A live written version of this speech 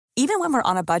Even when we're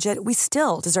on a budget, we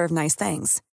still deserve nice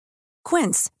things.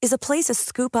 Quince is a place to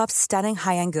scoop up stunning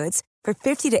high-end goods for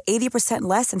 50 to 80%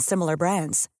 less than similar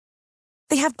brands.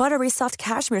 They have buttery soft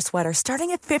cashmere sweaters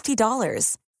starting at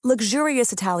 $50,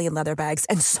 luxurious Italian leather bags,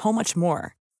 and so much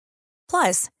more.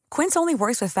 Plus, Quince only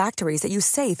works with factories that use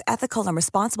safe, ethical, and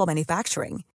responsible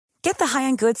manufacturing. Get the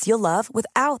high-end goods you'll love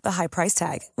without the high price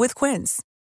tag with Quince.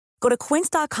 Go to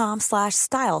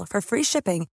quince.com/style for free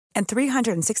shipping and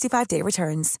 365-day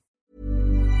returns.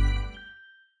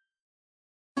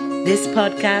 This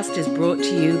podcast is brought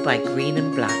to you by Green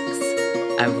and Blacks,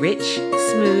 a rich,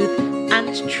 smooth,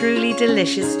 and truly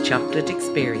delicious chocolate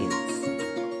experience.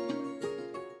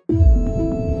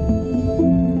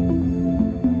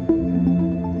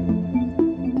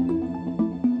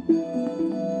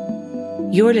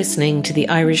 You're listening to the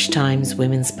Irish Times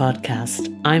Women's Podcast.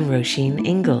 I'm Roisin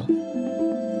Ingle.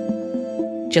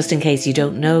 Just in case you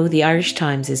don't know, the Irish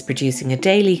Times is producing a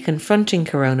daily Confronting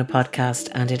Corona podcast,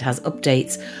 and it has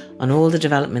updates on all the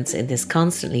developments in this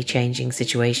constantly changing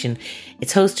situation.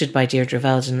 It's hosted by Deirdre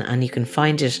Veldon, and you can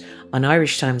find it on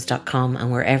irishtimes.com and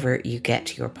wherever you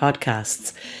get your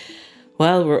podcasts.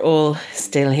 Well, we're all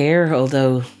still here,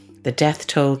 although the death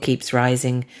toll keeps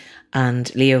rising, and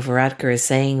Leo Varadkar is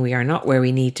saying we are not where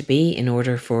we need to be in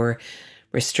order for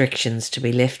restrictions to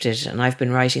be lifted. And I've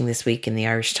been writing this week in the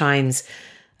Irish Times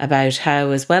about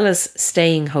how, as well as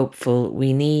staying hopeful,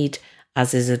 we need,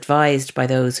 as is advised by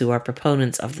those who are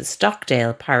proponents of the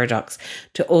Stockdale paradox,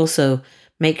 to also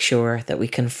make sure that we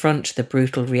confront the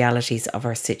brutal realities of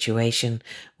our situation.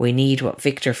 We need what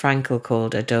Viktor Frankl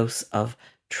called a dose of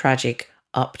tragic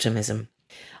optimism.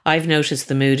 I've noticed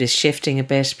the mood is shifting a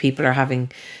bit. People are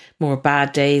having more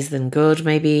bad days than good,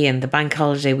 maybe, and the bank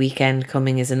holiday weekend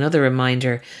coming is another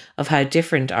reminder of how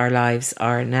different our lives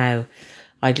are now.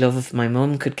 I'd love if my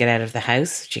mum could get out of the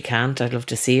house. She can't. I'd love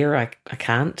to see her. I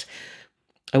can't.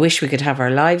 I wish we could have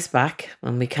our lives back,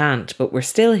 and we can't, but we're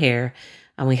still here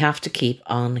and we have to keep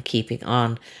on keeping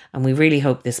on. And we really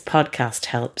hope this podcast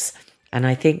helps. And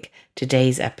I think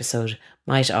today's episode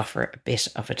might offer a bit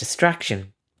of a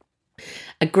distraction.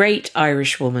 A great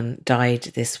Irish woman died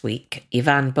this week,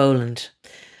 Eavan Boland,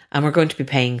 and we're going to be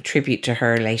paying tribute to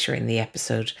her later in the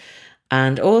episode.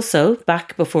 And also,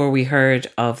 back before we heard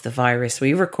of the virus,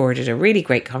 we recorded a really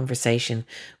great conversation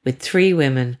with 3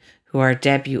 women who are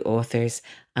debut authors,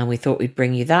 and we thought we'd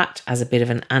bring you that as a bit of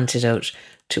an antidote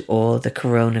to all the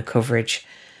corona coverage.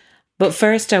 But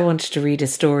first, I wanted to read a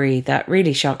story that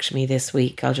really shocked me this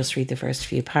week. I'll just read the first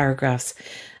few paragraphs.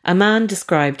 A man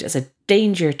described as a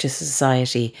danger to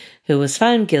society who was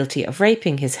found guilty of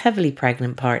raping his heavily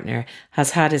pregnant partner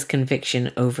has had his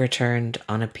conviction overturned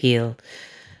on appeal.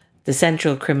 The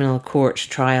Central Criminal Court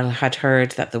trial had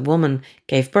heard that the woman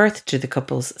gave birth to the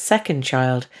couple's second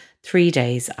child 3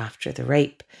 days after the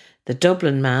rape. The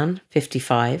Dublin man,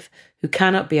 55, who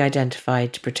cannot be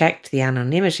identified to protect the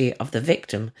anonymity of the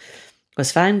victim,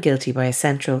 was found guilty by a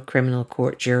Central Criminal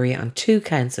Court jury on 2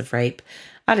 counts of rape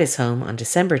at his home on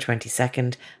December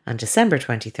 22nd and December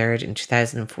 23rd in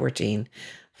 2014,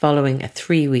 following a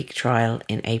 3-week trial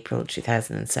in April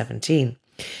 2017.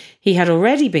 He had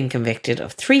already been convicted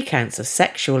of 3 counts of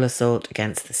sexual assault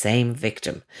against the same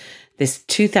victim. This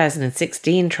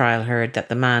 2016 trial heard that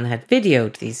the man had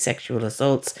videoed these sexual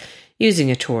assaults using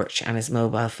a torch and his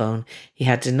mobile phone. He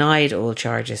had denied all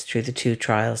charges through the 2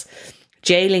 trials,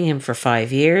 jailing him for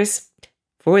 5 years.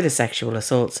 For the sexual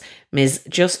assaults, Ms.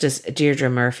 Justice Deirdre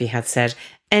Murphy had said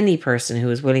any person who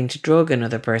is willing to drug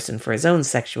another person for his own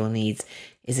sexual needs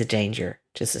is a danger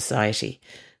to society.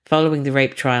 Following the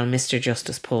rape trial, Mr.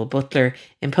 Justice Paul Butler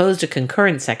imposed a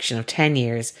concurrent section of 10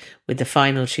 years, with the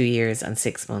final 2 years and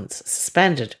 6 months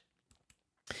suspended.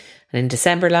 And in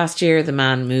December last year, the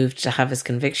man moved to have his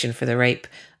conviction for the rape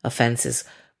offences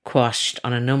quashed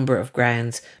on a number of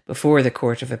grounds before the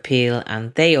Court of Appeal,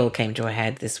 and they all came to a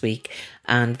head this week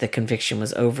and the conviction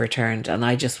was overturned. And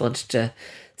I just wanted to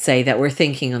say that we're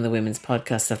thinking on the Women's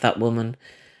Podcast of that woman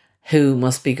who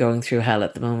must be going through hell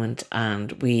at the moment,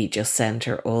 and we just send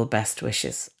her all best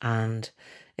wishes. And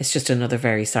it's just another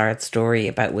very sad story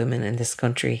about women in this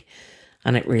country,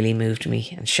 and it really moved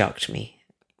me and shocked me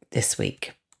this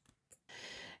week.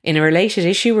 In a related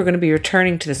issue, we're going to be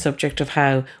returning to the subject of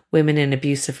how women in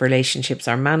abusive relationships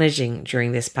are managing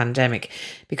during this pandemic,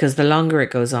 because the longer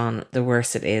it goes on, the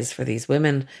worse it is for these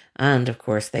women, and of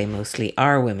course they mostly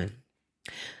are women.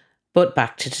 But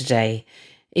back to today.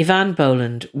 Eavan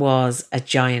Boland was a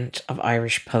giant of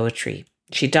Irish poetry.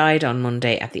 She died on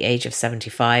Monday at the age of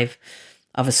 75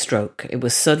 of a stroke. It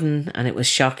was sudden and it was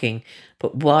shocking,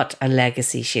 but what a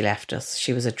legacy she left us.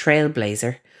 She was a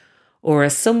trailblazer, or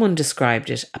as someone described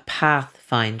it, a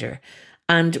pathfinder,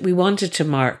 and we wanted to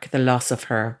mark the loss of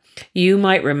her. You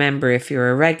might remember, if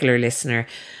you're a regular listener,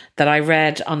 that I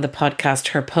read on the podcast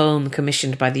her poem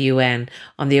commissioned by the UN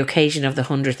on the occasion of the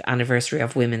 100th anniversary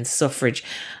of women's suffrage.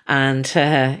 And,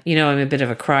 I'm a bit of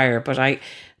a crier, but I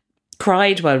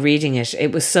cried while reading it.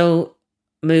 It was so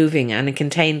moving, and it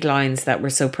contained lines that were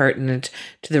so pertinent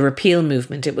to the repeal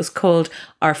movement. It was called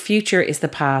 "Our Future is the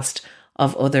Past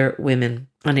of Other Women,"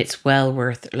 and it's well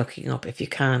worth looking up if you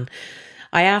can.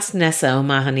 I asked Nessa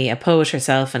O'Mahony, a poet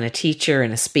herself and a teacher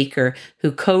and a speaker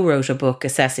who co-wrote a book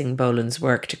assessing Boland's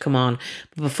work, to come on.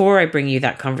 But before I bring you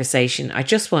that conversation, I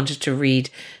just wanted to read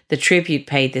the tribute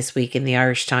paid this week in the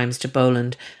Irish Times to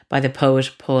Boland by the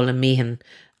poet Paula Meehan,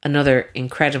 another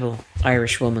incredible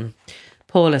Irish woman.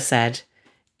 Paula said,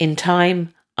 "In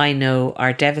time, I know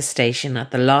our devastation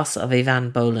at the loss of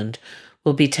Eavan Boland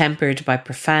will be tempered by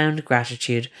profound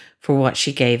gratitude for what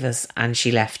she gave us and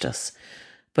she left us.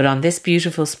 But on this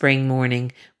beautiful spring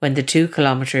morning, when the 2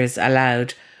 kilometres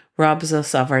allowed robs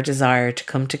us of our desire to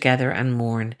come together and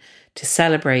mourn, to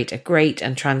celebrate a great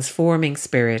and transforming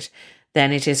spirit,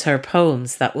 then it is her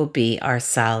poems that will be our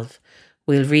salve.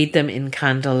 We'll read them in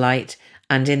candlelight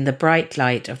and in the bright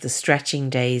light of the stretching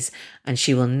days, and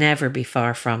she will never be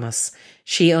far from us.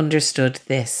 She understood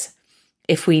this.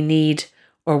 If we need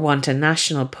or want a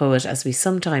national poet, as we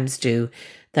sometimes do,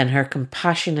 then her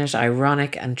compassionate,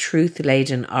 ironic and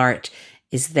truth-laden art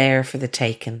is there for the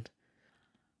taking.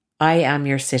 I am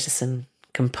your citizen,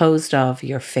 composed of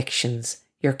your fictions,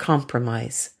 your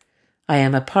compromise. I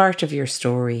am a part of your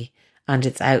story and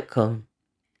its outcome,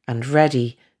 and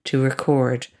ready to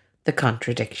record the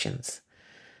contradictions."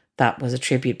 That was a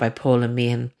tribute by Paula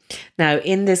Meehan. Now,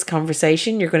 in this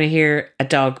conversation, you're going to hear a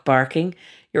dog barking.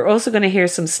 You're also going to hear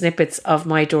some snippets of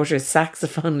my daughter's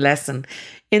saxophone lesson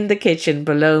in the kitchen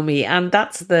below me. And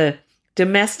that's the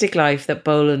domestic life that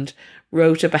Boland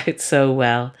wrote about so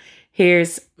well.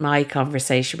 Here's my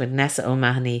conversation with Nessa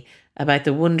O'Mahony about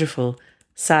the wonderful,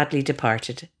 sadly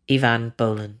departed Eavan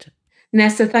Boland.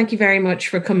 Nessa, thank you very much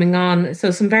for coming on.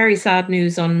 So some very sad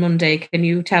news on Monday. Can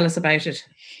you tell us about it?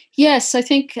 Yes, I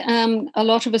think a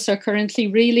lot of us are currently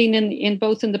reeling in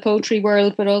both in the poetry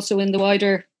world, but also in the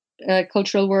wider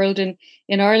cultural world in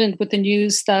Ireland, with the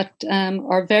news that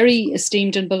our very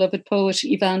esteemed and beloved poet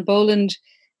Eavan Boland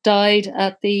died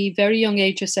at the very young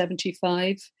age of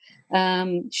 75.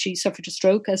 She suffered a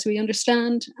stroke, as we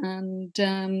understand, and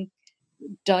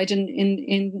died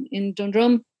in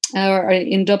Dundrum or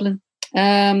in Dublin.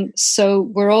 So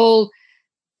we're all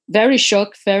very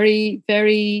shook, very,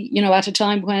 very, at a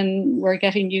time when we're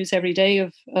getting news every day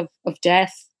of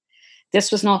death. This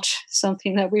was not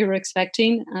something that we were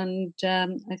expecting, and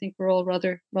I think we're all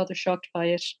rather shocked by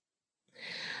it.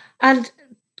 And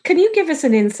can you give us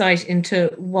an insight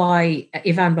into why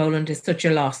Eavan Boland is such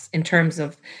a loss in terms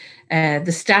of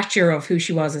the stature of who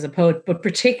she was as a poet, but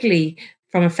particularly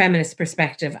from a feminist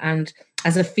perspective and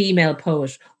as a female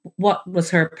poet? What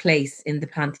was her place in the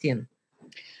pantheon?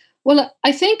 Well,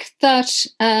 I think that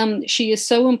she is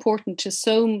so important to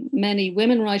so many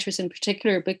women writers in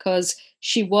particular, because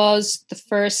she was the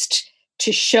first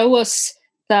to show us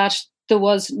that there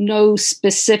was no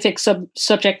specific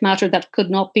subject matter that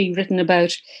could not be written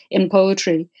about in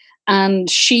poetry. And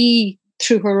she,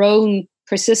 through her own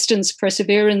persistence,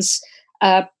 perseverance,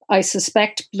 I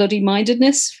suspect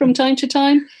bloody-mindedness from time to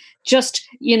time, just,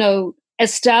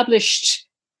 established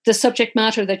the subject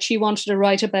matter that she wanted to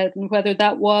write about, and whether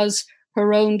that was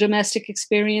her own domestic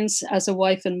experience as a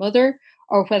wife and mother,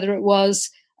 or whether it was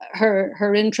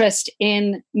her interest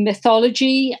in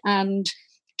mythology and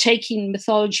taking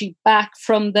mythology back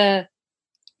from the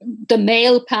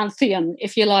male pantheon,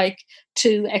 if you like,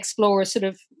 to explore sort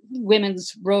of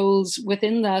women's roles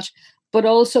within that, but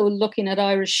also looking at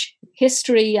Irish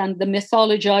history and the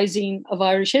mythologizing of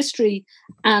Irish history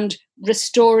and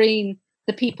restoring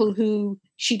the people who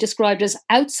she described as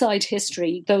outside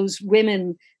history, those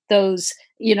women, those,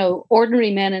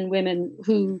 ordinary men and women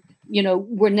who,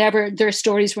 their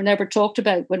stories were never talked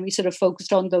about when we sort of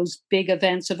focused on those big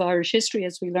events of Irish history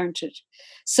as we learned it.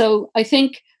 So I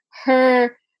think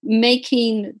her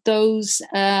making those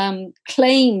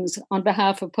claims on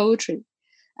behalf of poetry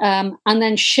and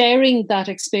then sharing that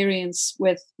experience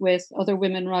with other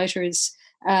women writers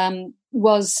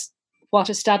was what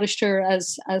established her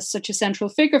as such a central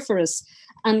figure for us.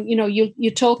 And,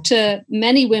 you talk to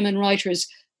many women writers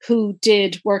who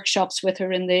did workshops with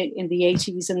her in the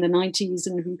 80s and the 90s,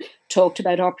 and who talked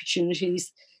about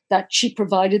opportunities that she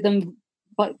provided them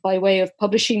by way of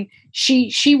publishing.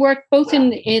 She worked both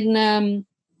in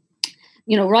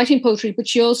writing poetry, but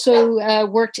she also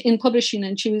worked in publishing,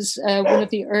 and she was one of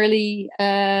the early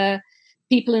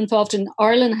people involved in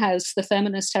Ireland House, the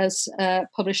Feminist House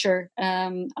publisher,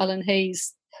 Alan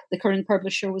Hayes, the current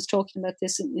publisher, was talking about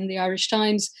this in the Irish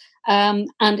Times.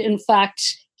 And in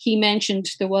fact, he mentioned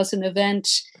there was an event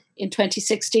in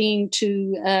 2016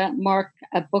 to mark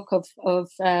a book of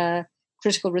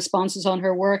critical responses on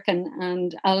her work.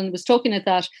 And Alan was talking at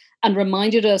that and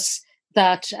reminded us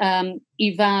that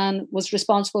Eavan was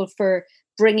responsible for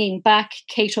bringing back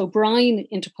Kate O'Brien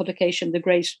into publication, the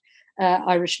great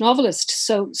Irish novelist.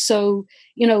 So,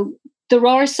 you know, there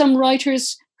are some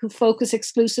writers who focus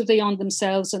exclusively on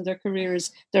themselves and their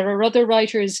careers. There are other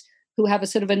writers who have a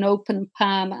sort of an open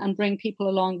palm and bring people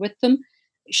along with them.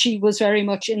 She was very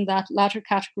much in that latter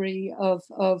category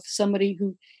of somebody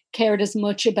who cared as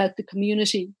much about the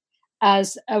community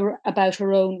as about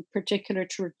her own particular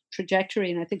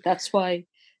trajectory. And I think that's why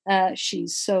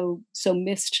she's so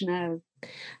missed now.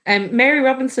 Mary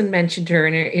Robinson mentioned her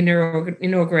in her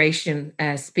inauguration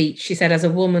speech. She said, "As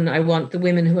a woman, I want the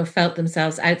women who have felt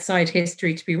themselves outside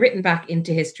history to be written back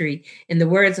into history, in the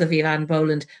words of Eavan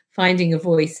Boland, finding a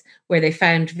voice where they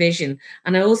found vision."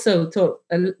 And I also thought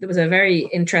there was a very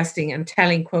interesting and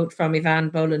telling quote from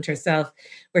Eavan Boland herself,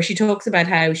 where she talks about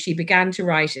how she began to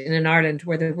write in an Ireland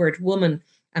where the word woman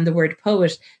and the word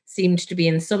poet seemed to be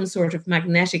in some sort of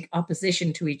magnetic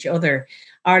opposition to each other.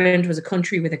 Ireland was a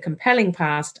country with a compelling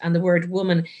past, and the word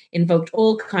woman invoked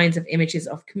all kinds of images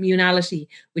of communality,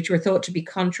 which were thought to be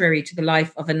contrary to the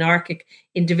life of anarchic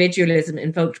individualism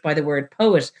invoked by the word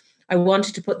poet. I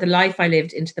wanted to put the life I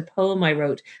lived into the poem I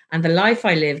wrote, and the life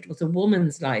I lived was a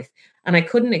woman's life. And I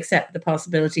couldn't accept the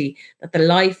possibility that the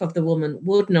life of the woman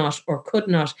would not or could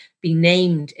not be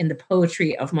named in the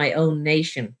poetry of my own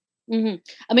nation. Mm-hmm.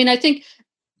 I mean, I think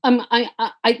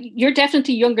you're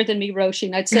definitely younger than me,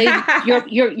 Roisin. I'd say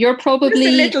you're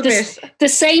probably the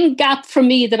same gap from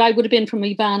me that I would have been from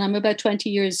Eavan. I'm about 20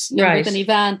 years younger than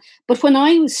Eavan. But when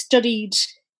I studied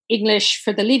English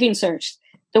for the Leaving Cert,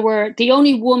 the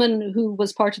only woman who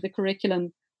was part of the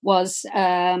curriculum was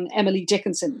Emily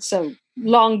Dickinson, so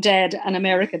long dead and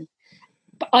American.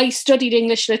 I studied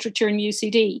English literature in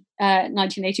UCD,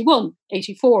 1981,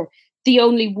 84. The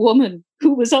only woman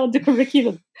who was on the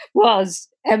curriculum was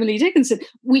Emily Dickinson.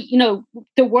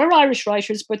 There were Irish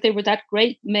writers, but they were that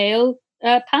great male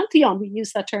pantheon. We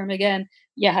use that term again.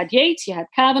 You had Yeats, you had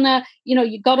Kavanagh.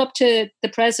 You got up to the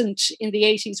present in the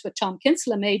 80s with Tom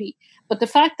Kinsella, maybe. But the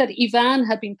fact that Eavan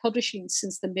had been publishing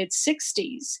since the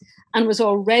mid-60s and was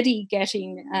already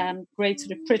getting great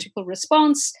sort of critical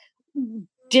response,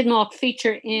 did not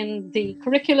feature in the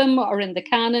curriculum or in the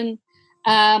canon.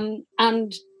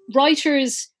 And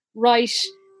writers write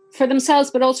for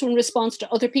themselves, but also in response to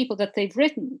other people that they've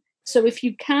written. So if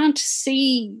you can't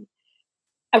see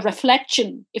a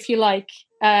reflection, if you like,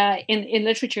 in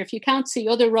literature, if you can't see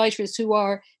other writers who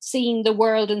are seeing the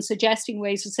world and suggesting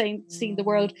ways of seeing the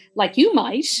world like you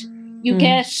might, you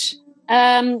get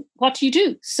what you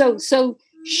do. So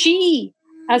she,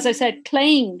 as I said,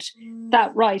 claimed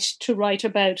that right to write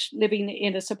about living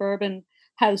in a suburban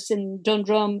house in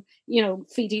Dundrum,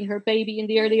 feeding her baby in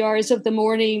the early hours of the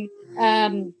morning,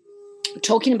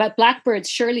 talking about blackbirds,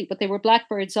 surely, but they were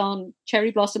blackbirds on cherry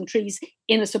blossom trees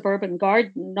in a suburban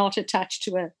garden, not attached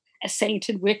to a saint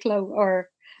in Wicklow or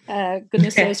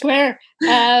goodness knows where.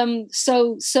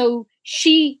 So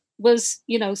she was,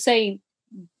 saying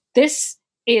this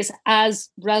is as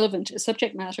relevant a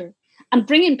subject matter, and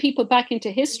bringing people back into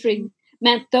history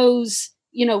meant those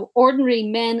ordinary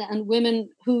men and women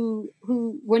who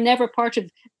were never part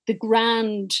of the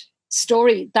grand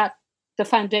story that the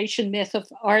foundation myth of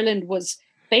Ireland was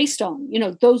based on.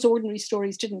 Those ordinary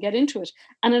stories didn't get into it.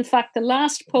 And in fact, the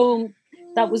last poem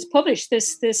that was published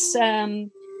this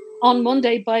on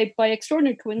Monday, by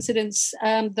extraordinary coincidence,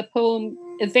 the poem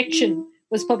Eviction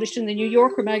was published in the New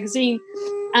Yorker magazine.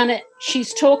 And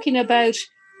she's talking about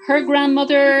her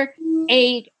grandmother,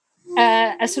 a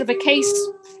sort of a case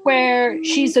where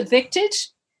she's evicted.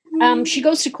 She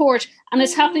goes to court, and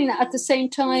it's happening at the same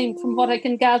time, from what I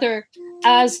can gather,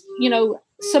 as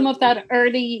some of that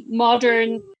early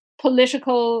modern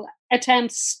political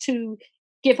attempts to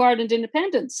give Ireland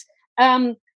independence.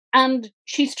 And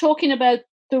she's talking about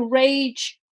the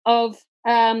rage of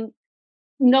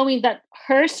knowing that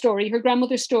her story, her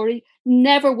grandmother's story,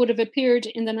 never would have appeared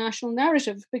in the national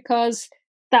narrative because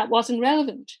that wasn't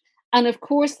relevant. And of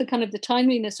course, the kind of the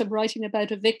timeliness of writing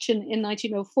about eviction in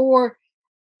 1904,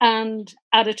 and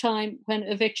at a time when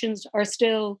evictions are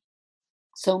still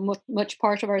so much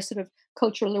part of our sort of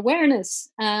cultural awareness.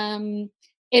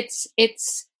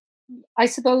 It's I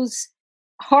suppose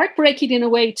heartbreaking in a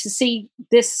way to see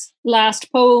this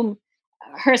last poem,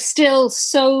 her still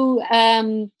so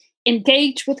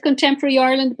engage with contemporary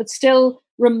Ireland, but still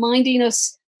reminding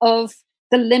us of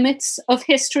the limits of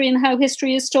history and how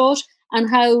history is taught, and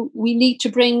how we need to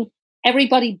bring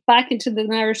everybody back into the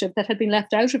narrative that had been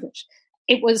left out of it.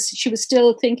 She was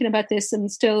still thinking about this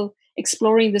and still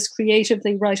exploring this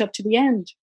creatively right up to the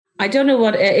end. I don't know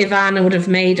what Ivana would have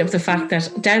made of the fact that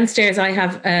downstairs I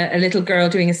have a little girl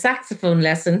doing a saxophone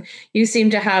lesson. You seem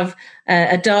to have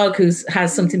a dog who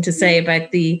has something to say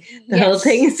about the whole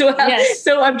thing as well. Yes.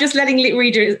 So I'm just letting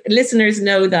listeners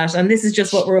know that, and this is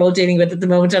just what we're all dealing with at the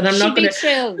moment. And I'm not going to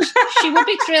thrilled. She would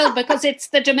be thrilled because it's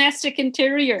the domestic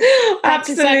interior. That's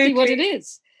exactly what it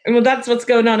is. Well, that's what's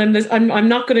going on. And I'm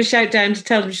not going to shout down to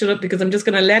tell them to shut up, because I'm just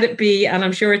going to let it be. And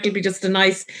I'm sure it'll be just a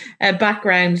nice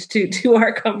background to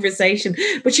our conversation.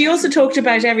 But she also talked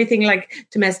about everything like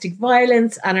domestic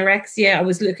violence, anorexia. I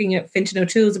was looking at Fintan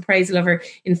O'Toole's appraisal of her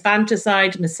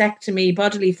infanticide, mastectomy,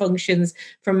 bodily functions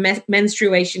from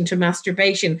menstruation to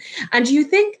masturbation. And do you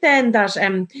think then that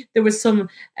there was some,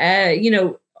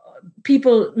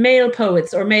 people, male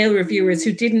poets or male reviewers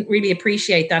who didn't really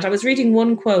appreciate that? I was reading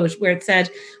one quote where it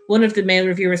said one of the male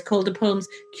reviewers called the poems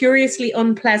curiously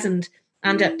unpleasant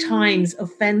and at times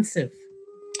offensive.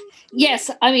 Yes,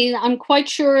 I mean, I'm quite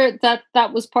sure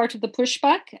that was part of the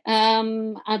pushback.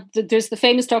 There's the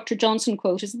famous Dr. Johnson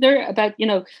quote, isn't there, about,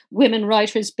 women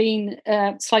writers being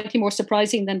slightly more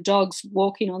surprising than dogs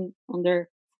walking on their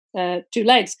two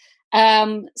legs.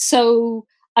 So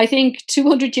I think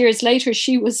 200 years later,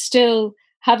 she was still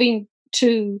having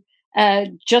to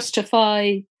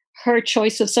justify her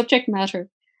choice of subject matter.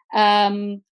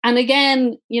 And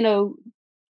again,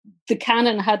 the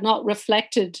canon had not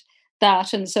reflected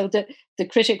that. And so the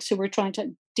critics who were trying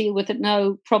to deal with it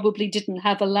now probably didn't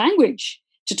have a language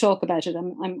to talk about it.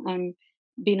 I'm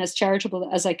being as charitable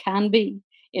as I can be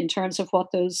in terms of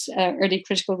what those early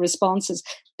critical responses.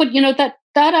 But, that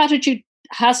attitude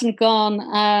hasn't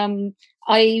gone.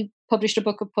 I published a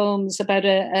book of poems about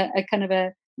a kind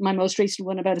of my most recent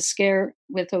one about a scare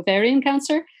with ovarian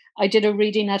cancer. I did a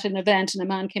reading at an event, and a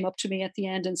man came up to me at the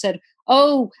end and said,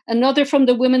 "Oh, another from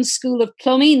the Women's School of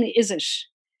Plumbing, is it?"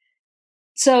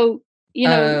 So,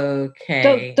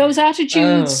 okay. Those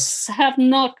attitudes have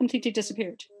not completely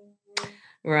disappeared.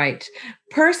 Right.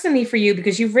 Personally for you,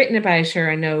 because you've written about her,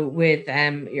 I know, with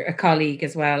a colleague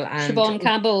as well. And Siobhan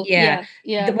Campbell. Yeah.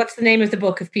 What's the name of the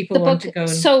book if people want to go?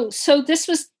 So this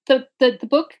was the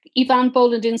book, Eavan,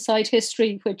 Boland, Inside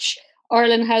History, which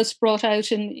Ireland House brought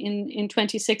out in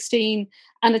 2016.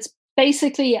 And it's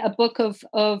basically a book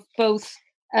of both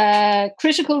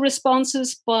critical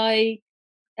responses by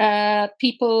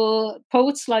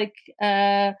poets like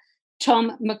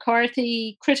Tom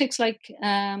McCarthy, critics like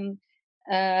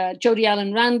Jody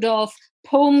Allen Randolph,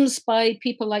 poems by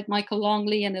people like Michael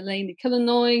Longley and Elaine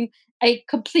Killinoyne, a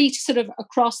complete sort of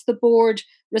across the board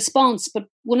response. But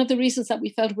one of the reasons that we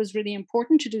felt it was really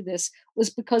important to do this was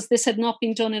because this had not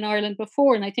been done in Ireland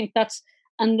before. And I think that's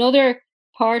another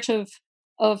part of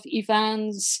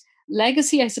Eavan's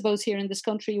legacy, I suppose, here in this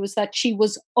country, was that she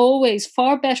was always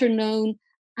far better known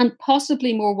and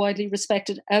possibly more widely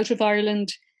respected out of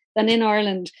Ireland than in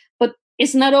Ireland. But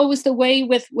isn't that always the way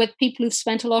with people who've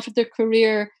spent a lot of their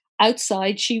career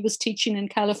outside? She was teaching in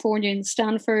California, in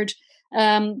Stanford,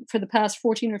 for the past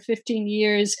 14 or 15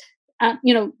 years.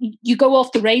 You go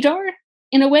off the radar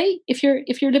in a way if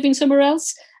you're living somewhere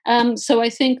else. So I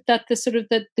think that the sort of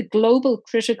the global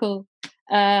critical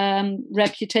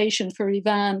reputation for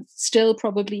Eavan still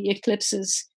probably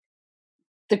eclipses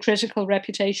the critical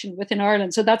reputation within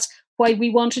Ireland. So that's why we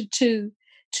wanted to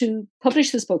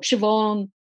publish this book. Siobhan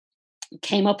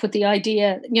came up with the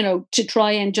idea, to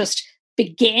try and just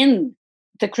begin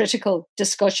the critical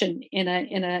discussion in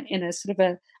a sort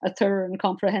of a thorough and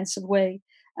comprehensive way.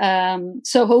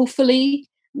 So hopefully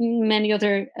many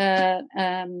other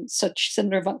such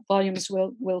similar volumes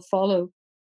will follow.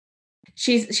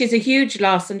 She's a huge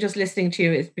loss, and just listening to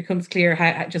you, it becomes clear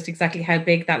just exactly how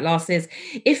big that loss is.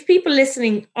 If people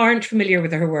listening aren't familiar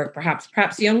with her work,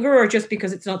 perhaps younger, or just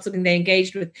because it's not something they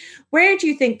engaged with, where do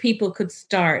you think people could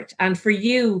start? And for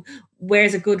you,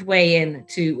 where's a good way in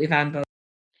to Eavan Boland?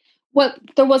 Well,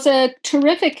 there was a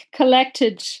terrific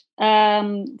collected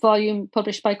volume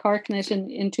published by Carcanet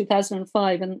in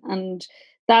 2005, and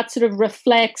that sort of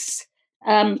reflects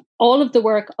all of the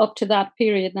work up to that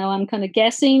period. Now, I'm kind of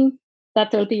guessing that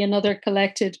there'll be another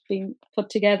collected being put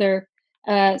together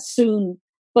soon.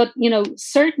 But,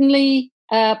 certainly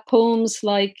poems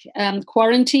like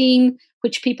Quarantine,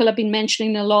 which people have been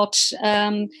mentioning a lot.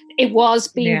 It was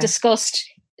being discussed,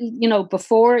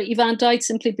 before Eavan died,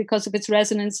 simply because of its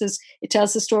resonances. It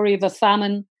tells the story of a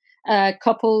famine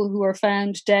couple who are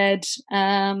found dead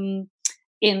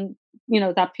in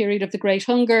that period of the Great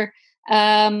Hunger.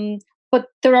 But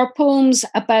there are poems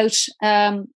about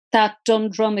that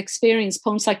Dundrum experience,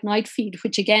 poems like Night Feed,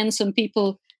 which again, some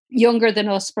people younger than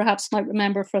us perhaps might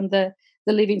remember from the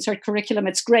Leaving Cert curriculum.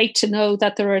 It's great to know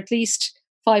that there are at least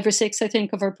 5 or 6, I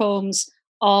think, of her poems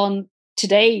on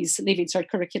today's Leaving Cert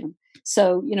curriculum.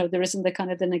 So, there isn't the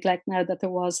kind of the neglect now that there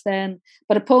was then.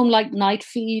 But a poem like Night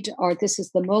Feed or This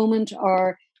Is the Moment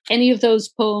or any of those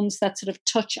poems that sort of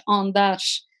touch on that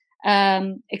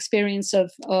experience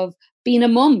of being a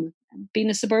mum, being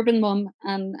a suburban mum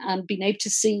and being able to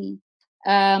see.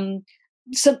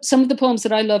 Some of the poems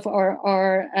that I love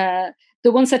are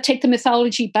the ones that take the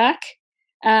mythology back.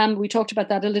 We talked about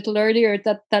that a little earlier,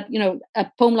 that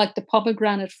a poem like The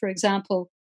Pomegranate, for example,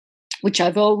 which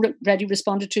I've already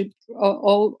responded to,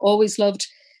 always loved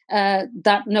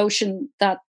that notion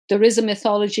that there is a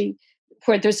mythology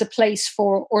where there's a place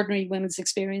for ordinary women's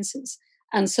experiences.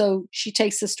 And so she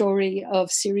takes the story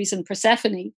of Ceres and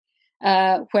Persephone,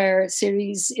 where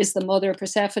Ceres is the mother,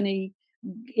 Persephone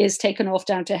is taken off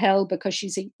down to hell because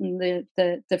she's eaten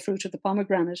the fruit of the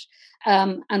pomegranate.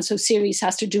 And so Ceres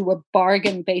has to do a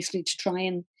bargain basically to try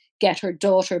and get her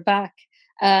daughter back.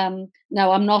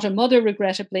 Now, I'm not a mother,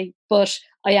 regrettably, but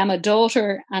I am a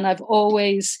daughter, and I've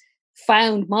always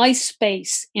found my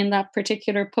space in that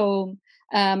particular poem,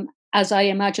 as I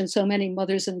imagine so many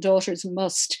mothers and daughters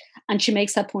must. And she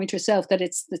makes that point herself, that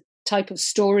it's the type of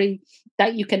story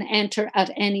that you can enter at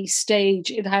any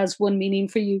stage. It has one meaning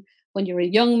for you when you're a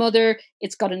young mother.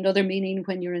 It's got another meaning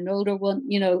when you're an older one.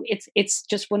 It's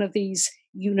just one of these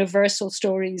universal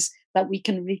stories that we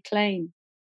can reclaim.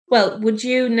 Well, would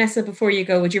you, Nessa, before you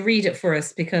go, would you read it for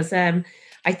us? Because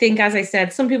I think, as I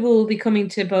said, some people will be coming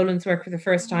to Boland's work for the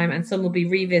first time and some will be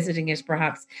revisiting it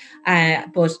perhaps.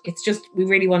 But it's just, we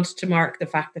really wanted to mark the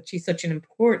fact that she's such an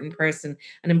important person,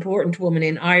 an important woman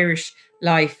in Irish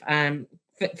life.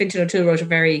 Fintan O'Toole wrote a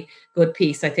very good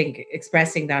piece, I think,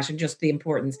 expressing that and just the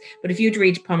importance. But if you'd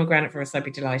read Pomegranate for us, I'd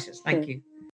be delighted. Thank you.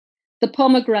 The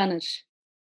Pomegranate.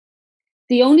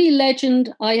 The only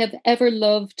legend I have ever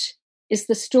loved is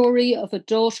the story of a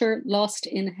daughter lost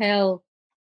in hell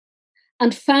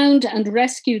and found and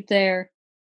rescued there.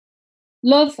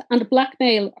 Love and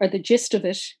blackmail are the gist of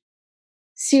it.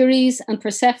 Ceres and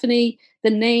Persephone, the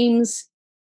names.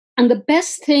 And the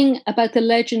best thing about the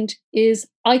legend is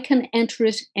I can enter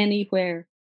it anywhere,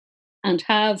 and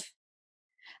have.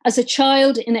 As a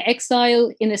child in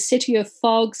exile in a city of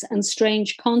fogs and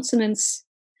strange consonants,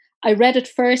 I read it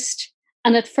first,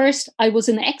 and at first I was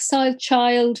an exiled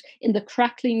child in the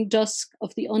crackling dusk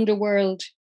of the underworld,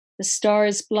 the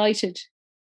stars blighted.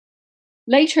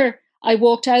 Later, I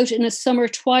walked out in a summer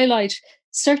twilight,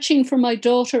 searching for my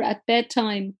daughter at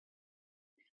bedtime.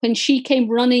 When she came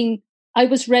running, I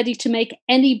was ready to make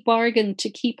any bargain to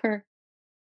keep her.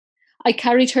 I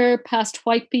carried her past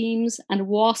white beams and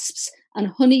wasps and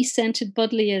honey-scented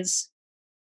buddleias.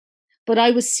 But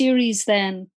I was Ceres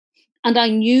then, and I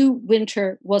knew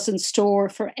winter was in store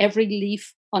for every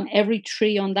leaf on every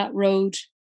tree on that road,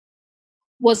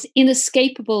 was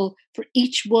inescapable for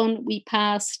each one we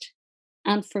passed,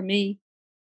 and for me.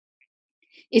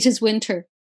 It is winter,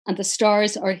 and the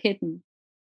stars are hidden.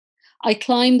 I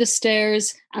climb the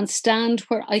stairs and stand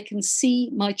where I can see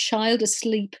my child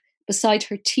asleep beside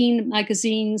her teen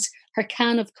magazines, her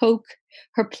can of Coke,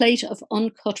 her plate of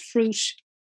uncut fruit.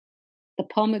 The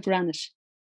pomegranate.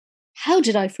 How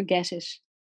did I forget it?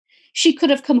 She could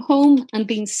have come home and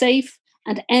been safe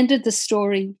and ended the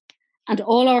story and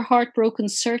all our heartbroken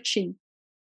searching.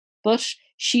 But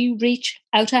she reached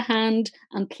out a hand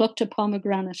and plucked a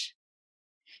pomegranate.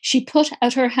 She put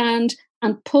out her hand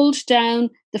and pulled down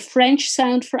the French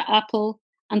sound for apple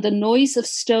and the noise of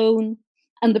stone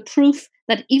and the proof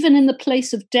that even in the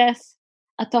place of death,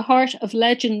 at the heart of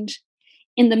legend,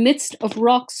 in the midst of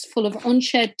rocks full of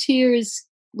unshed tears,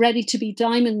 ready to be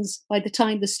diamonds by the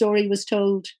time the story was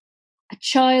told, a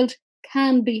child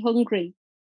can be hungry.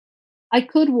 I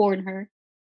could warn her.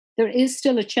 There is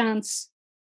still a chance.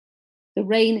 The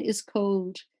rain is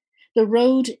cold. The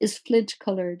road is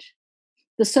flint-coloured.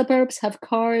 The suburbs have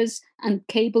cars and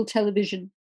cable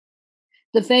television.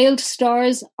 The veiled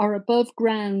stars are above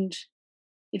ground.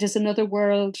 It is another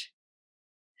world.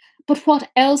 But what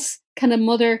else can a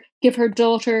mother give her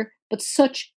daughter but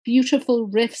such beautiful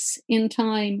rifts in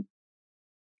time?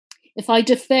 If I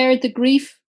defer the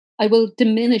grief, I will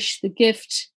diminish the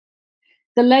gift.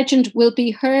 The legend will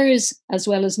be hers as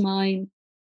well as mine.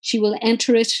 She will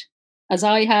enter it as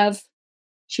I have.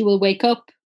 She will wake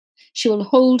up. She will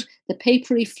hold the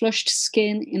papery flushed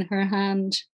skin in her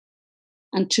hand.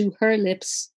 And to her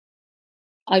lips,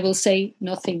 I will say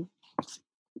nothing.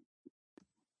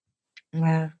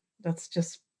 Wow. That's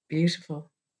just beautiful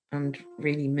and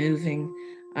really moving.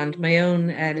 And my own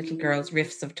little girl's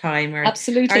riffs of time are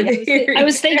absolutely. I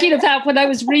was thinking of that when I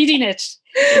was reading it.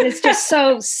 It's just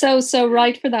so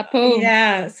right for that poem.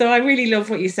 Yeah. So I really love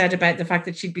what you said about the fact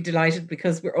that she'd be delighted,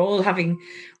 because we're all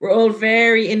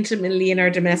very intimately in our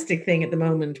domestic thing at the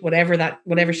moment,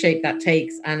 whatever shape that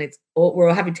takes, and we're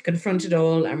all having to confront it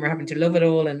all, and we're having to love it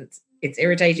all, and it's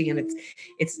irritating, and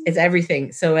it's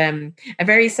everything. So a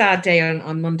very sad day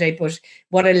on Monday, but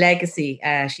what a legacy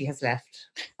she has left.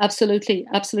 Absolutely.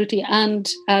 And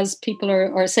as people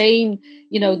are saying,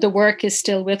 the work is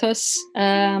still with us.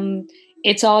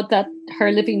 It's odd that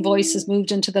her living voice has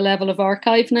moved into the level of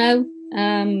archive now,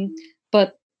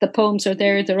 but the poems are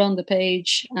there, they're on the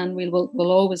page, and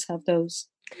we'll always have those.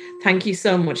 Thank you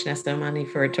so much, Nesta O'Mahony,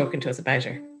 for talking to us about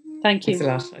her. Thank you.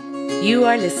 Thanks a lot. You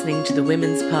are listening to the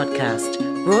Women's Podcast,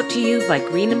 brought to you by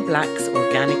Green and Black's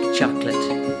Organic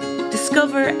Chocolate.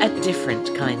 Discover a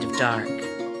different kind of dark.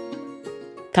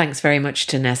 Thanks very much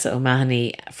to Nessa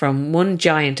O'Mahony. From one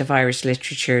giant of Irish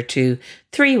literature to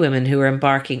three women who are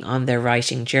embarking on their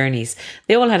writing journeys.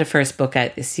 They all had a first book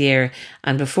out this year,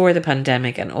 and before the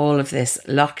pandemic and all of this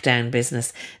lockdown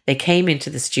business, they came into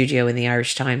the studio in the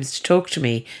Irish Times to talk to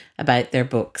me about their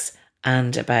books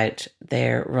and about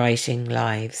their writing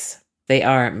lives. They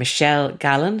are Michelle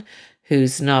Gallen,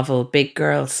 whose novel Big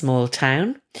Girl, Small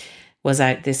Town was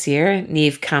out this year,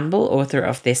 Niamh Campbell, author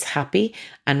of This Happy,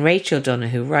 and Rachel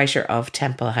Donoghue, writer of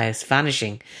Temple House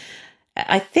Vanishing.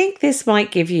 I think this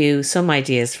might give you some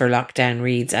ideas for lockdown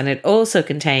reads, and it also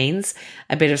contains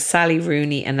a bit of Sally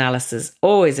Rooney analysis,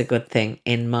 always a good thing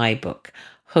in my book.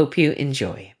 Hope you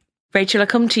enjoy. Rachel, I'll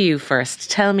come to you first.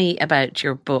 Tell me about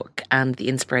your book and the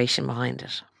inspiration behind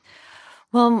it.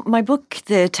 Well, my book,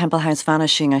 The Temple House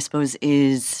Vanishing, I suppose,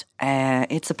 is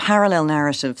it's a parallel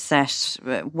narrative set,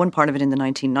 one part of it in the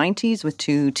 1990s with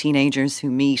two teenagers who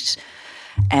meet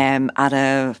at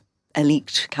a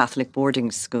elite Catholic boarding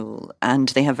school, and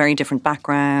they have very different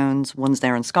backgrounds. One's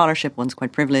there on scholarship, one's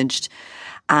quite privileged,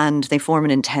 and they form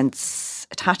an intense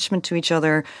attachment to each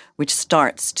other, which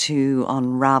starts to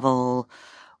unravel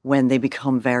when they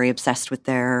become very obsessed with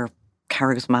their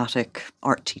charismatic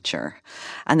art teacher.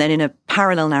 And then in a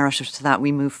parallel narrative to that,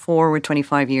 we move forward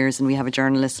 25 years and we have a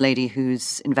journalist lady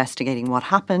who's investigating what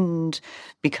happened,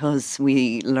 because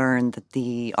we learn that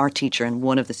the art teacher and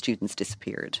one of the students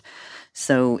disappeared.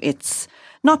 So it's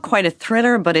not quite a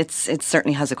thriller, but it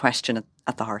certainly has a question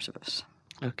at the heart of it.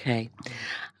 Okay.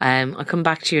 I'll come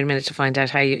back to you in a minute to find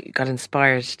out how you got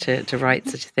inspired to write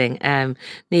such a thing.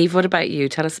 Niamh, what about you?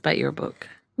 Tell us about your book.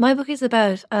 My book is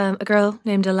about a girl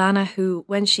named Alana who,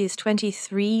 when she is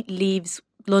 23, leaves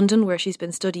London, where she's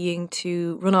been studying,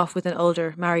 to run off with an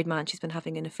older married man she's been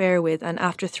having an affair with. And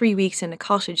after 3 weeks in a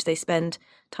cottage, they spend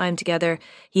time together.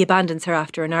 He abandons her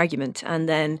after an argument. And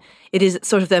then it is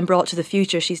sort of then brought to the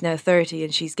future. She's now 30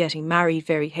 and she's getting married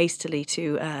very hastily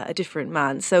to a different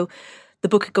man. So the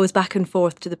book goes back and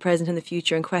forth to the present and the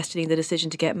future, and questioning the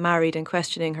decision to get married and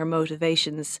questioning her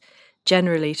motivations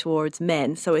generally towards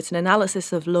men. So it's an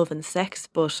analysis of love and sex,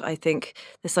 but I think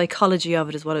the psychology of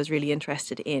it is what I was really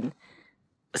interested in.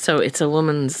 So it's a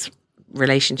woman's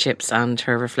relationships and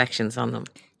her reflections on them.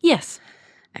 Yes.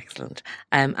 Excellent.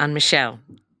 And Michelle,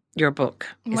 your book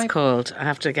is called, I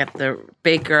have to get the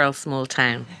Big Girl, Small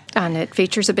Town. And it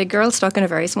features a big girl stuck in a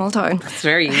very small town. It's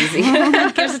very easy.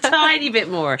 Give us a tiny bit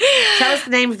more. Tell us the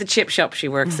name of the chip shop she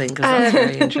works in, because that's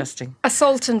very interesting.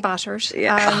 Assault and Battered.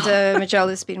 Yeah. And Michelle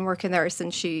has been working there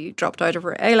since she dropped out of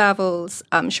her A-levels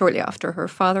shortly after her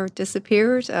father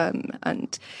disappeared.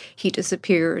 And he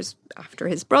disappears after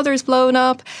his brother's blown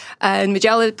up. And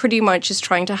Michelle pretty much is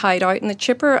trying to hide out in the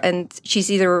chipper, and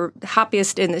she's either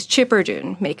happiest in this chipper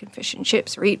doing making fish and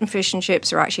chips or eating fish and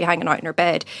chips, or actually hanging out in her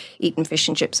bed eating fish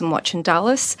and chips and watching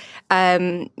Dallas.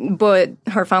 But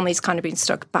her family's kind of been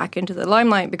stuck back into the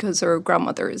limelight because her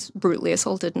grandmother is brutally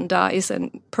assaulted and dies.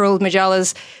 And poor old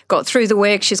Michella's got through the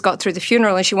wake, she's got through the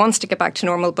funeral, and she wants to get back to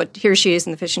normal. But here she is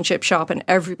in the fish and chip shop, and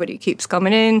everybody keeps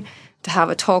coming in to have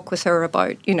a talk with her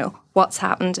about, what's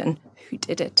happened and who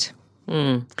did it.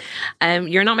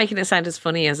 You're not making it sound as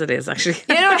funny as it is, actually.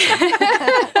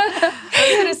 I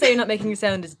was going to say you're not making it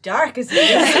sound as dark as it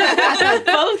is.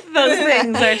 Both of those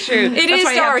things are true. It is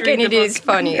dark and it is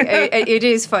funny. It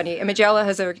is funny. And Majella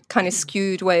has a kind of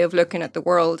skewed way of looking at the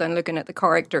world and looking at the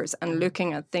characters and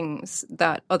looking at things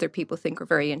that other people think are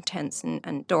very intense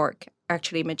and dark.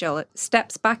 Actually, Majella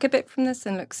steps back a bit from this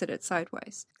and looks at it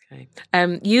sideways. Okay.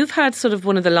 You've had sort of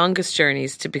one of the longest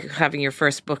journeys to be having your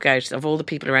first book out of all the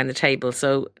people around the table.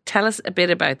 So tell us a bit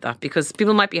about that, because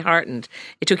people might be heartened.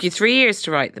 It took you 3 years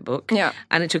to write the book,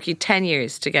 and it took you 10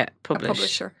 years to get published. A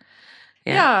publisher.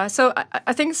 Yeah, so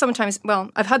I think sometimes,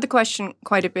 I've had the question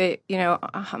quite a bit,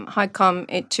 how come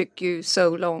it took you so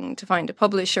long to find a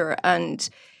publisher? And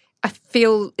I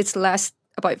feel it's less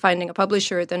about finding a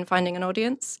publisher than finding an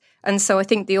audience. And so I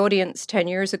think the audience 10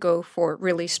 years ago for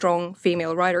really strong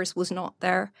female writers was not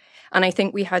there. And I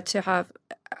think we had to have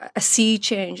a sea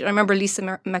change. And I remember Lisa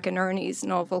McInerney's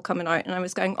novel coming out and I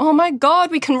was going, oh my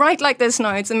God, we can write like this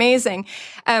now. It's amazing.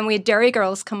 And we had Dairy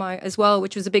Girls come out as well,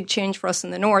 which was a big change for us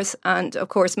in the North. And of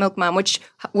course, Milkman, which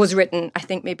was written, I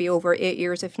think, maybe over 8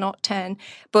 years, if not 10.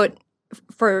 But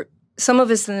for some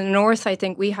of us in the North, I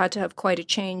think we had to have quite a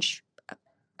change,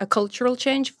 a cultural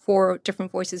change for different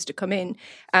voices to come in.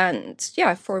 And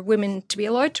for women to be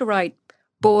allowed to write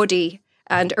bawdy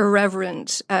and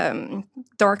irreverent,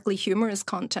 darkly humorous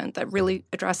content that really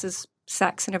addresses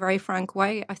sex in a very frank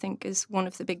way, I think is one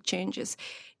of the big changes.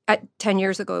 10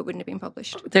 years ago, it wouldn't have been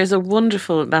published. There's a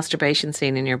wonderful masturbation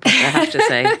scene in your book, I have to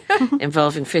say,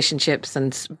 involving fish and chips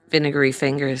and vinegary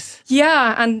fingers.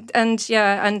 Yeah,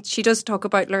 and she does talk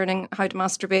about learning how to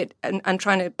masturbate and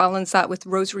trying to balance that with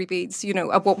rosary beads.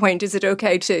 At what point is it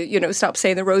okay to, stop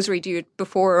saying the rosary? Do you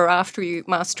before or after you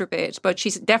masturbate? But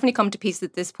she's definitely come to peace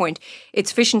at this point.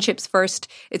 It's fish and chips first,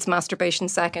 it's masturbation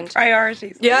second.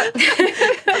 Priorities. Yeah.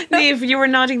 Niamh, you were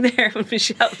nodding there when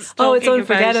Michelle was talking. Oh, it's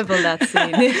unforgettable, that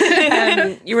scene.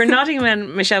 You were nodding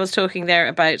when Michelle was talking there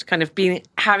about kind of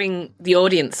having the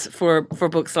audience for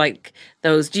books like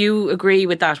those. Do you agree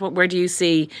with that? Where do you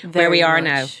see where we are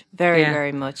now?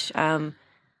 Very much.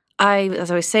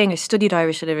 As I was saying, I studied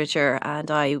Irish literature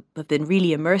and I have been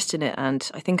really immersed in it, and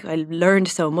I think I learned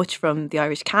so much from the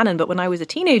Irish canon. But when I was a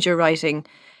teenager writing,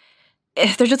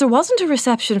 there wasn't a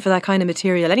reception for that kind of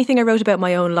material. Anything I wrote about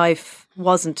my own life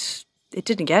it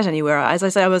didn't get anywhere. As I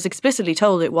say, I was explicitly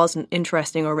told it wasn't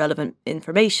interesting or relevant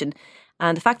information.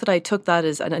 And the fact that I took that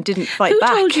and I didn't fight back.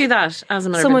 Who told you that as a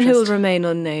matter Someone of who interest? will remain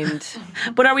unnamed.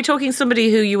 But are we talking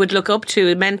somebody who you would look up to,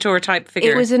 a mentor type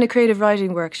figure? It was in a creative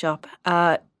writing workshop.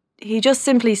 He just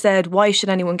simply said, why should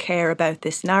anyone care about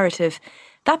this narrative?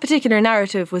 That particular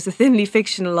narrative was a thinly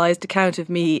fictionalised account of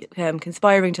me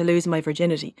conspiring to lose my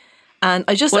virginity. And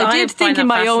I did think in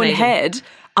my own head,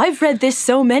 I've read this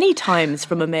so many times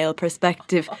from a male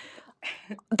perspective.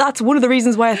 That's one of the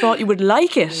reasons why I thought you would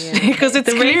like it, because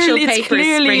it's clearly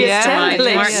a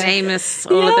template. Martin Amis,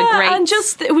 all of the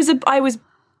greats. And I was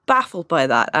baffled by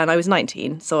that, and I was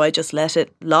 19, so I just let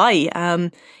it lie.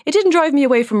 It didn't drive me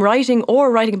away from writing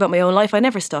or writing about my own life. I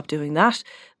never stopped doing that,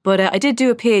 but I did do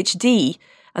a PhD.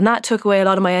 And that took away a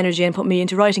lot of my energy and put me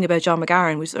into writing about John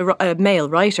McGarren, who's a male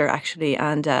writer, actually.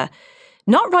 And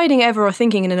not writing ever or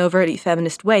thinking in an overtly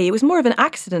feminist way. It was more of an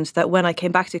accident that when I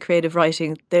came back to creative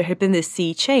writing, there had been this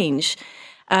sea change.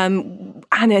 And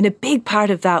a big part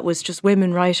of that was just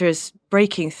women writers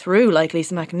breaking through, like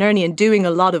Lisa McInerney, and doing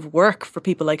a lot of work for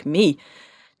people like me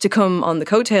to come on the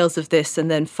coattails of this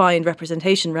and then find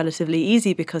representation relatively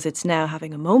easy because it's now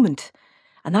having a moment.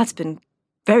 And that's been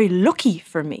very lucky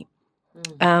for me.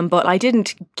 But I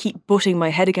didn't keep butting my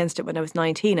head against it when I was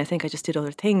 19. I think I just did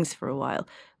other things for a while.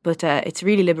 But it's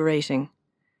really liberating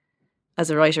as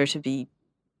a writer to be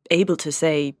able to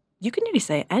say, you can really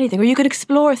say anything, or you could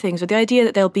explore things, or the idea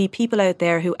that there'll be people out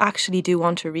there who actually do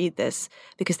want to read this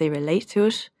because they relate to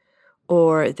it,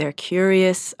 or they're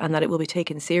curious, and that it will be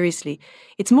taken seriously.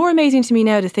 It's more amazing to me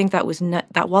now to think that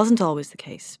wasn't always the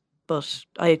case. But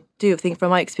I do think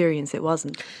from my experience it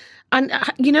wasn't. And,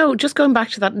 just going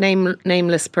back to that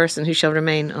nameless person who shall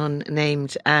remain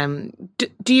unnamed,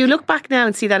 do you look back now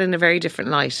and see that in a very different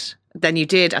light than you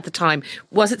did at the time?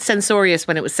 Was it censorious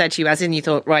when it was said to you, as in you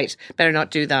thought, right, better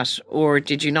not do that? Or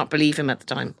did you not believe him at the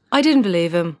time? I didn't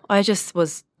believe him. I just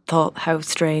thought how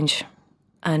strange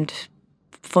and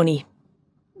funny,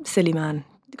 silly man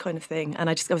kind of thing. And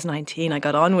I was 19, I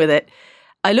got on with it.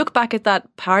 I look back at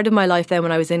that part of my life then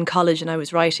when I was in college and I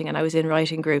was writing and I was in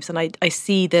writing groups, and I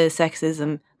see the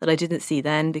sexism that I didn't see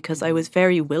then because I was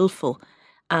very willful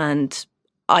and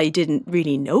I didn't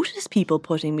really notice people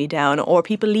putting me down or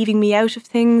people leaving me out of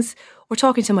things or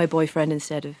talking to my boyfriend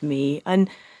instead of me. And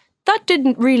that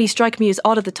didn't really strike me as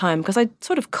odd at the time because I'd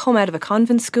sort of come out of a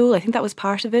convent school. I think that was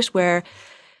part of it, where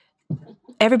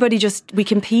we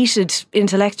competed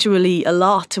intellectually a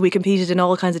lot. We competed in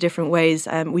all kinds of different ways.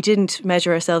 We didn't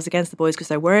measure ourselves against the boys because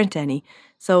there weren't any.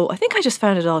 So I think I just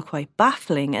found it all quite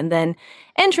baffling. And then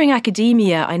entering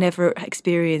academia, I never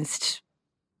experienced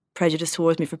prejudice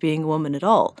towards me for being a woman at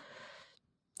all,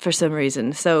 for some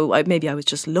reason. So maybe I was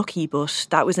just lucky, but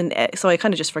so I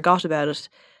kind of just forgot about it.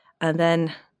 And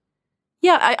then,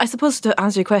 yeah, I suppose to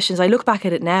answer your questions, I look back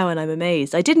at it now and I'm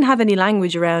amazed. I didn't have any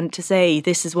language around to say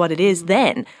this is what it is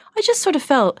then. I just sort of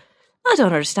felt, I don't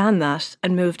understand that,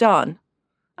 and moved on.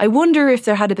 I wonder if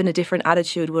there had been a different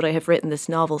attitude, would I have written this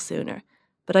novel sooner?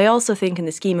 But I also think in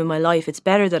the scheme of my life, it's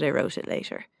better that I wrote it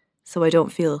later, so I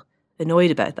don't feel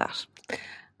annoyed about that.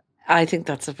 I think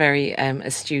that's a very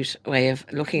astute way of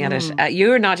looking at it.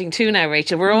 You're nodding too now,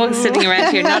 Rachel. We're all sitting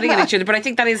around here nodding at each other. But I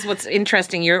think that is what's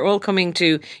interesting. You're all coming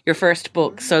to your first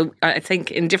book. So I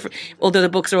think although the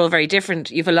books are all very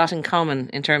different, you've a lot in common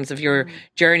in terms of your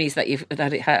journeys that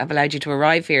have allowed you to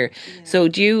arrive here. Yeah. So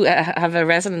do you have a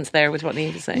resonance there with what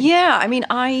Niamh is saying? Yeah, I mean,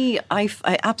 I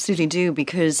absolutely do,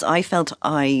 because I felt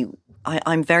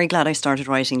I'm very glad I started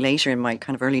writing later in my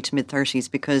kind of early to mid 30s,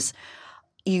 because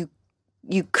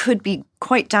you could be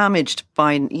quite damaged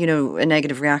by, a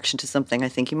negative reaction to something. I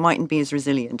think you mightn't be as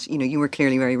resilient. You were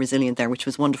clearly very resilient there, which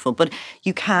was wonderful. But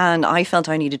I felt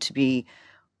I needed to be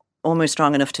almost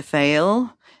strong enough to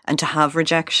fail and to have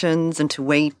rejections and to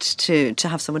wait to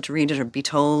have someone to read it or be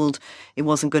told it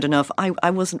wasn't good enough. I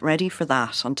wasn't ready for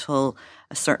that until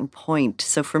a certain point.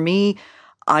 So for me,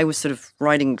 I was sort of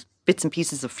writing bits and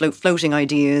pieces of floating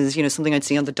ideas, something I'd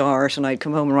see on the dart, and I'd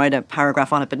come home and write a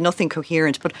paragraph on it, but nothing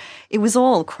coherent. But it was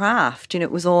all craft,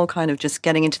 it was all kind of just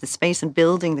getting into the space and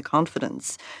building the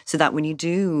confidence so that when you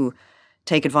do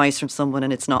take advice from someone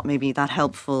and it's not maybe that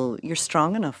helpful, you're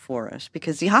strong enough for it.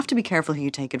 Because you have to be careful who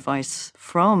you take advice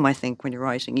from, I think, when you're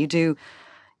writing. You do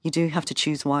have to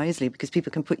choose wisely, because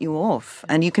people can put you off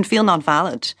and you can feel not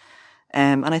valid.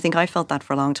 And I think I felt that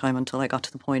for a long time until I got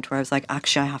to the point where I was like,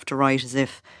 actually, I have to write as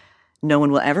if no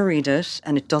one will ever read it,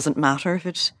 and it doesn't matter if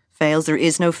it fails. There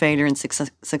is no failure in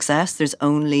success. There's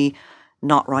only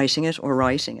not writing it or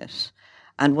writing it.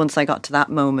 And once I got to that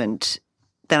moment,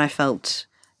 then I felt,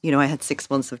 I had 6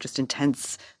 months of just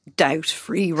intense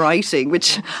doubt-free writing,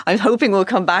 which I'm hoping will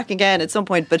come back again at some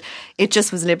point. But it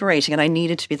just was liberating, and I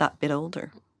needed to be that bit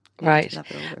older. Right.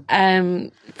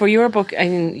 For your book,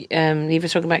 Niamh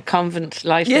was talking about convent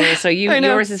life there. So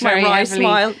yours is very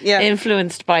heavily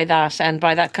influenced by that, and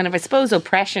by that kind of, I suppose,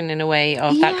 oppression in a way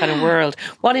of that kind of world.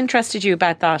 What interested you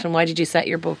about that, and why did you set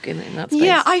your book in that space?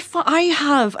 Yeah, I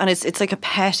have, and it's like a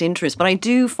pet interest, but I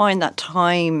do find that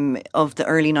time of the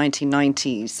early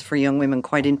 1990s for young women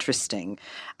quite interesting.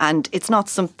 And it's not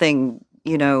something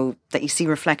that you see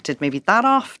reflected maybe that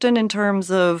often in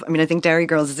terms of, I think Derry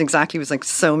Girls was like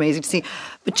so amazing to see.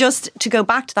 But just to go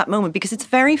back to that moment, because it's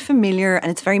very familiar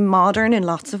and it's very modern in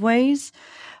lots of ways,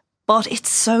 but it's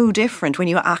so different when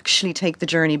you actually take the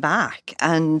journey back.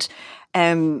 And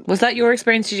was that your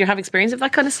experience? Did you have experience of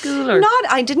that kind of school? Or?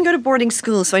 I didn't go to boarding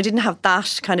school, so I didn't have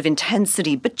that kind of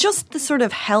intensity, but just the sort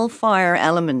of hellfire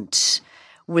element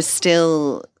was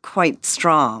still quite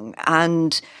strong.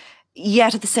 And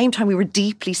yet at the same time, we were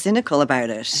deeply cynical about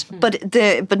it.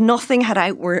 Mm-hmm. But nothing had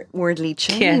outwardly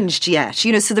changed yet.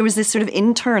 So there was this sort of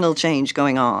internal change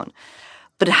going on.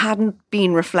 But it hadn't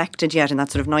been reflected yet in that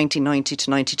sort of 1990 to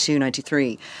 92,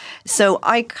 93. So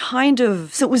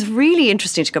it was really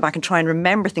interesting to go back and try and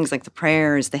remember things like the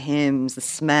prayers, the hymns, the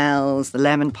smells, the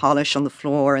lemon polish on the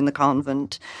floor in the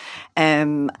convent.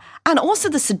 And also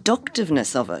the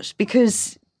seductiveness of it,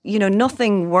 because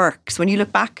nothing works. When you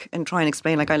look back and try and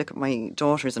explain, like I look at my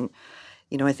daughters and,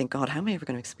 I think, God, how am I ever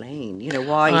going to explain,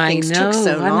 why things took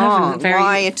so long,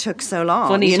 why it took so long.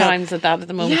 Funny times at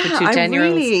the moment with two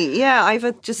 10-year-olds.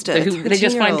 I've just they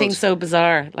just find things so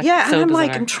bizarre.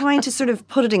 I'm trying to sort of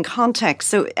put it in context.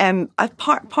 So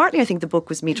partly I think the book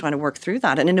was me trying to work through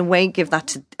that, and in a way give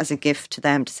that as a gift to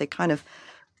them, to say kind of,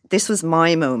 this was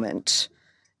my moment.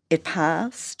 It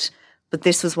passed. But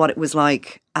this was what it was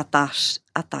like at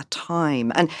that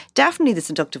time. And definitely the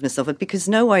seductiveness of it, because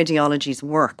no ideologies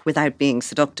work without being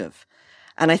seductive.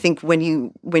 And I think when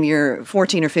you're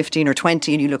 14 or 15 or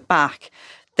 20 and you look back,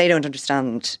 they don't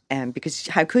understand, because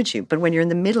how could you? But when you're in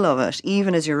the middle of it,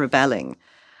 even as you're rebelling,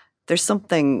 there's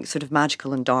something sort of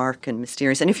magical and dark and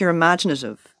mysterious. And if you're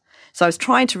imaginative. So I was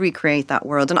trying to recreate that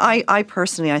world. And I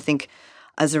personally, I think,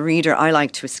 as a reader, I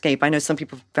like to escape. I know some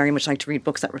people very much like to read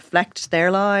books that reflect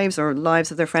their lives or lives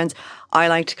of their friends. I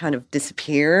like to kind of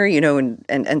disappear,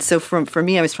 and so for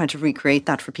me, I was trying to recreate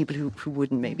that for people who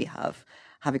wouldn't maybe have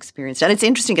experienced it. And it's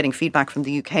interesting getting feedback from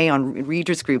the UK on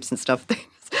readers groups and stuff.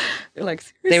 They're like,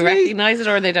 seriously? They recognise it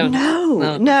or they don't?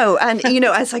 No. And,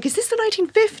 I was like, is this the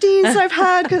 1950s I've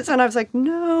had? And I was like,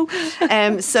 no.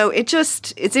 So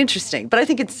it's interesting. But I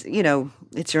think it's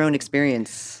your own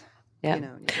experience.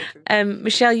 Yeah.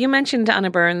 Michelle, you mentioned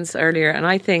Anna Burns earlier, and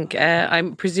I think I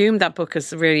presume that book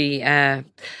is really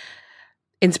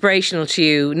inspirational to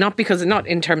you, not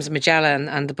in terms of Magella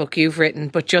and the book you've written,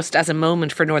 but just as a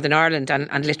moment for Northern Ireland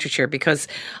and literature, because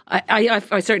I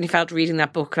certainly felt reading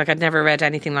that book like I'd never read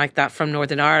anything like that from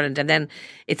Northern Ireland. And then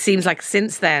it seems like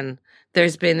since then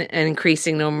there's been an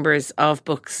increasing numbers of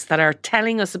books that are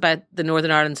telling us about the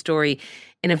Northern Ireland story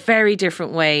in a very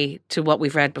different way to what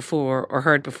we've read before or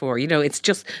heard before. You know, it's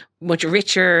just much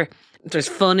richer. There's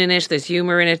fun in it. There's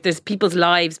humour in it. There's people's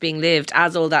lives being lived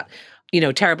as all that, you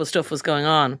know, terrible stuff was going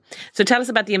on. So tell us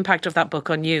about the impact of that book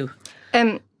on you.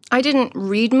 I didn't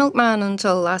read Milkman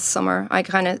until last summer. I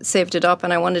kind of saved it up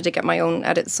and I wanted to get my own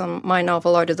edits on my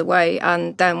novel out of the way.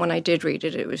 And then when I did read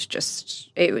it, it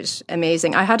was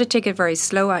amazing. I had to take it very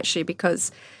slow, actually,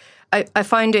 because I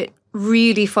find it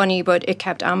really funny, but it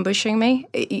kept ambushing me.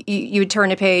 You would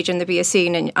turn a page and there'd be a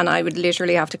scene and I would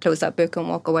literally have to close that book and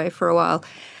walk away for a while.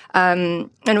 And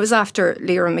it was after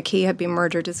Lyra McKee had been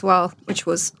murdered as well, which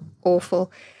was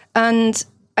awful. And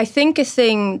I think a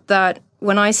thing that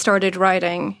when I started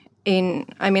writing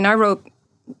I wrote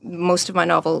most of my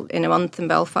novel in a month in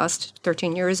Belfast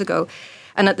 13 years ago.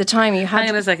 And at the time you had... Hang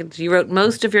on a second. You wrote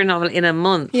most of your novel in a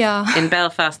month in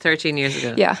Belfast 13 years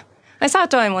ago. Yeah. I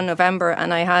sat down one November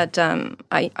and I had...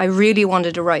 I really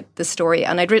wanted to write the story.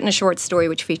 And I'd written a short story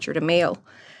which featured a male.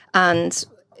 And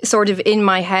sort of in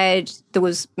my head, there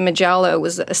was Majella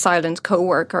was a silent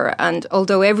co-worker. And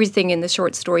although everything in the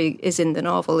short story is in the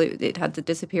novel, it had the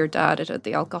disappeared dad, it had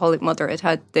the alcoholic mother, it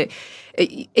had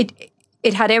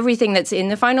it had everything that's in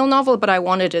the final novel, but I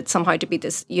wanted it somehow to be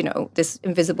this, you know, this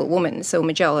invisible woman. So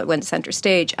Majella went centre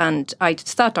stage and I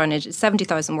sat down and did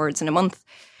 70,000 words in a month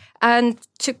and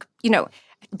took, you know,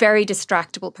 very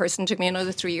distractible person. It took me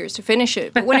another 3 years to finish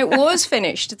it. But when it was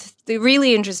finished, the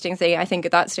really interesting thing, I think,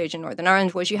 at that stage in Northern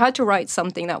Ireland was you had to write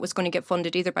something that was going to get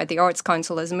funded either by the Arts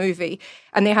Council as a movie,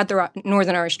 and they had the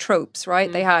Northern Irish tropes,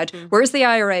 right? They had, where's the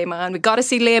IRA, man? We've got to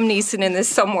see Liam Neeson in this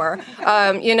somewhere.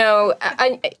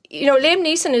 Liam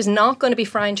Neeson is not going to be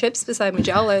frying chips beside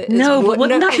Majella. No, but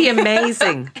wouldn't that be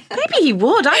amazing? Maybe he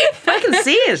would. I can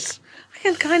see it. I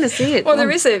can kind of see it. Well,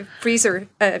 there is a freezer,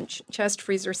 chest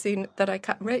freezer scene that I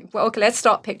can't... Right. Well, okay, let's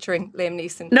stop picturing Liam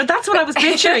Neeson. No, that's what I was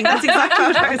picturing. That's exactly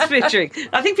what I was picturing.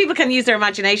 I think people can use their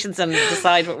imaginations and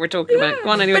decide what we're talking about. Go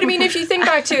on, anyway. But I mean, if you think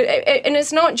back to it, and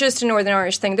it's not just a Northern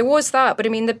Irish thing, there was that, but I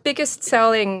mean, the biggest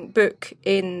selling book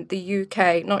in the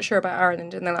UK, not sure about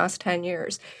Ireland, in the last 10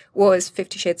 years, was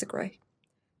 50 Shades of Grey.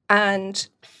 And...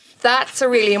 that's a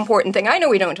really important thing. I know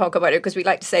we don't talk about it because we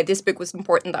like to say this book was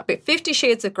important, that book. 50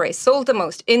 Shades of Grey sold the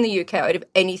most in the UK out of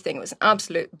anything. It was an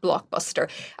absolute blockbuster.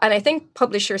 And I think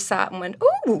publishers sat and went,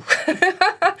 ooh.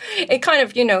 It kind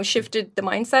of, you know, shifted the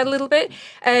mindset a little bit.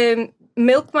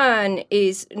 Milkman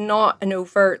is not an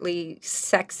overtly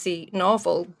sexy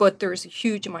novel, but there's a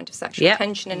huge amount of sexual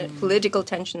tension in it, political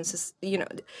tensions, you know,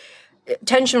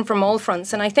 tension from all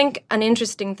fronts. And I think an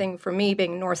interesting thing for me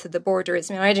being north of the border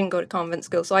is, I mean, I didn't go to convent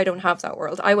school, so I don't have that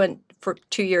world. I went for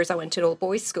 2 years, I went to an all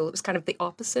boys school. It was kind of the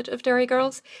opposite of Derry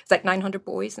Girls. It's like 900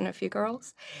 boys and a few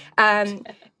girls. And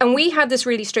we had this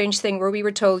really strange thing where we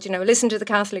were told, you know, listen to the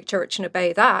Catholic Church and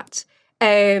obey that.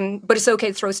 But it's okay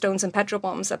to throw stones and petrol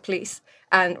bombs at police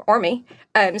and army.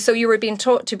 So you were being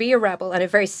taught to be a rebel, and a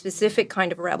very specific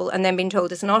kind of a rebel, and then being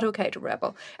told it's not okay to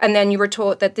rebel. And then you were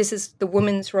taught that this is the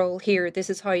woman's role here, this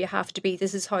is how you have to be,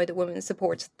 this is how the woman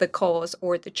supports the cause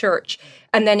or the church.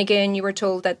 And then again, you were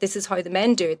told that this is how the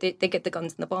men do it. They get the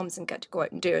guns and the bombs and get to go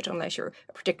out and do it. Unless you're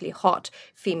a particularly hot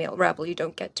female rebel, you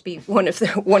don't get to be one of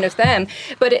them.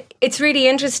 But it's really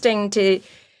interesting to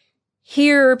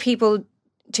hear people,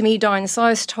 to me, down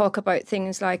south, talk about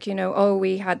things like, you know, oh,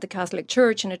 we had the Catholic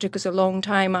Church and it took us a long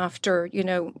time after, you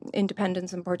know,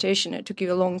 independence and partition. It took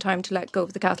you a long time to let go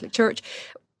of the Catholic Church.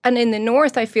 And in the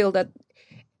north, I feel that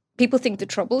people think the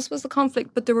Troubles was the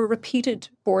conflict, but there were repeated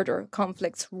border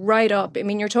conflicts right up. I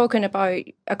mean, you're talking about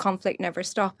a conflict never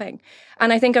stopping.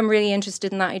 And I think I'm really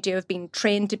interested in that idea of being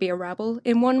trained to be a rebel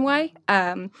in one way,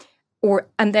 and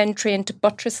then trained to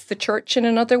buttress the church in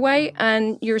another way.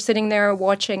 And you're sitting there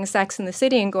watching Sex and the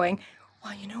City and going,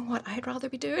 well, you know what I'd rather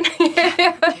be doing?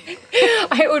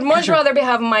 I would much rather be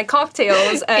having my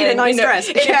cocktails in a nice dress,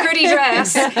 in a pretty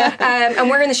dress, and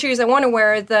wearing the shoes I want to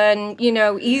wear than, you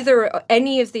know, either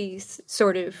any of these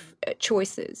sort of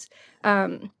choices.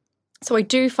 So I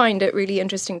do find it really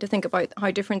interesting to think about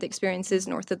how different the experience is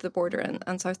north of the border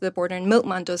and south of the border. And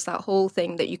Milkman does that whole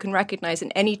thing that you can recognise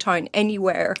in any town,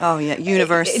 anywhere. Oh, yeah,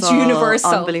 universal. It's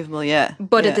universal. Unbelievable, yeah.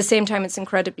 But at the same time, it's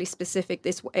incredibly specific.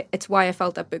 It's why I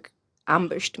felt that book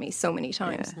ambushed me so many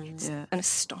times. Yeah, it's an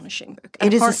astonishing book.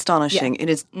 It is astonishing. Yeah. It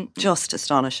is just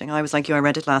astonishing. I was like you, I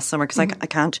read it last summer because I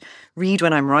can't read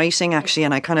when I'm writing, actually,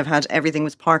 and I kind of had, everything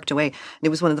was parked away. And it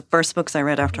was one of the first books I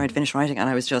read after I'd finished writing, and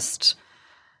I was just...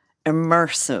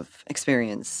 immersive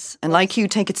experience. And like you,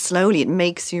 take it slowly. It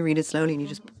makes you read it slowly and you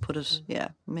just put it,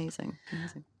 amazing.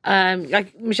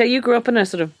 Like Michelle, you grew up in a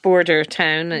sort of border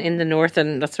town in the north,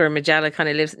 and that's where Magella kind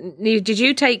of lives. Did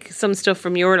you take some stuff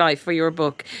from your life for your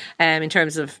book, in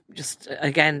terms of just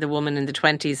again the woman in the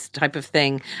 20s type of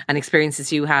thing and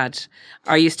experiences you had?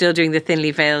 Are you still doing the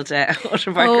thinly veiled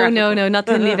autobiographical? Oh no, not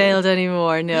thinly veiled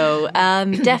anymore. No,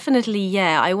 definitely,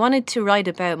 yeah. I wanted to write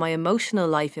about my emotional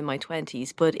life in my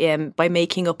 20s, but by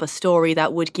making up a story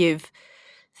that would give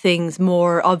things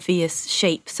more obvious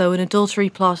shape. So an adultery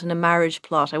plot and a marriage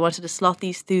plot. I wanted to slot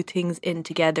these two things in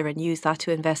together and use that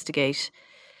to investigate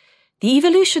the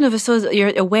evolution of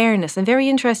your awareness. I'm very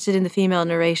interested in the female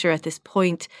narrator at this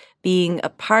point being a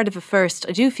part of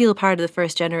I do feel part of the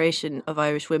first generation of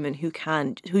Irish women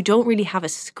who don't really have a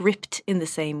script in the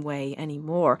same way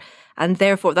anymore. And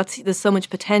therefore there's so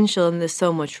much potential and there's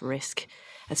so much risk,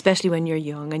 especially when you're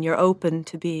young and you're open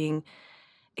to being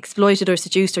exploited or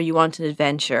seduced or you want an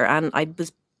adventure. And I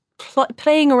was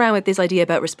playing around with this idea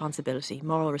about responsibility,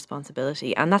 moral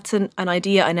responsibility. And that's an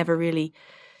idea I never really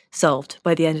solved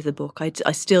by the end of the book.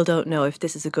 I still don't know if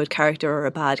this is a good character or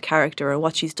a bad character or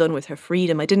what she's done with her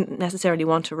freedom. I didn't necessarily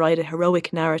want to write a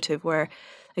heroic narrative where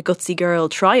a gutsy girl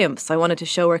triumphs. I wanted to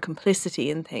show her complicity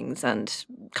in things and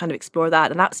kind of explore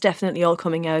that. And that's definitely all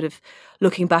coming out of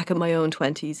looking back at my own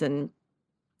 20s and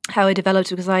how I developed,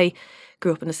 because I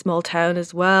grew up in a small town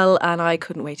as well and I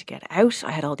couldn't wait to get out.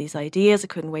 I had all these ideas. I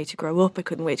couldn't wait to grow up. I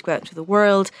couldn't wait to go out into the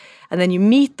world. And then you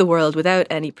meet the world without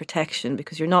any protection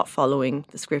because you're not following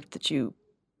the script that you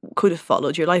could have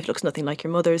followed. Your life looks nothing like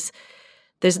your mother's.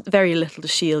 There's very little to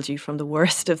shield you from the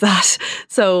worst of that.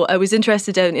 So I was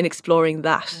interested in exploring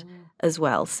that as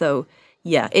well. So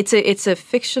yeah, it's a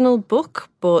fictional book,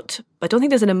 but I don't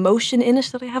think there's an emotion in it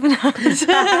that I haven't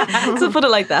had. So put it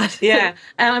like that. Yeah.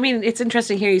 I mean, it's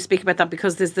interesting here you speak about that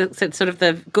because there's the sort of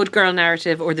the good girl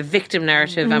narrative or the victim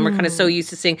narrative, and we're kind of so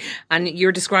used to seeing, and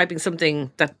you're describing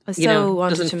something that, doesn't fit in. I so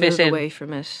wanted to move away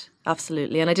from it.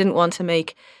 Absolutely. And I didn't want to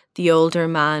make the older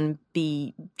man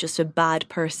be just a bad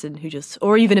person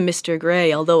or even a Mr.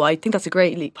 Grey, although I think that's a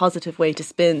greatly positive way to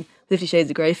spin 50 Shades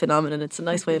of Grey phenomenon. It's a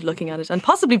nice way of looking at it and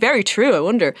possibly very true, I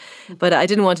wonder. But I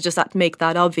didn't want to just make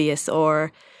that obvious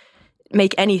or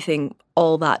make anything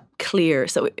all that clear.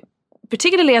 So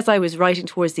particularly as I was writing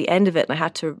towards the end of it and I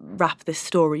had to wrap this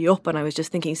story up, and I was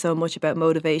just thinking so much about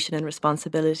motivation and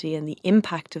responsibility and the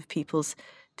impact of people's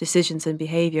decisions and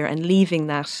behaviour and leaving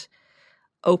that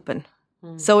open.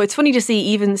 So it's funny to see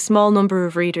even small number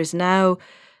of readers now,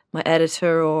 my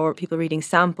editor or people reading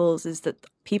samples, is that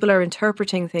people are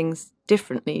interpreting things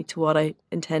differently to what I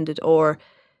intended, or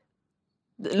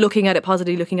looking at it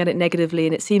positively, looking at it negatively,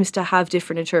 and it seems to have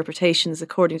different interpretations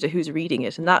according to who's reading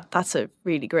it. And that's a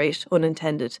really great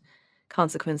unintended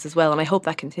consequence as well. And I hope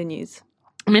that continues.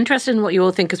 I'm interested in what you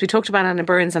all think, because we talked about Anna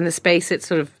Burns and the space it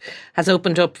sort of has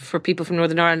opened up for people from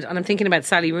Northern Ireland, and I'm thinking about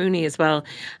Sally Rooney as well,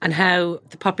 and how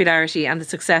the popularity and the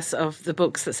success of the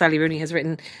books that Sally Rooney has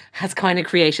written has kind of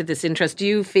created this interest. Do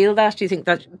you feel that? Do you think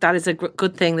that is a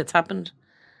good thing that's happened?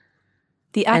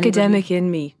 The academic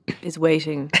in me is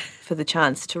waiting for the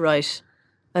chance to write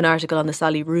an article on the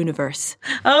Sally Rooniverse.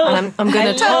 Oh, and I'm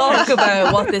going to talk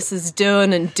about what this has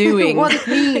done and doing. What it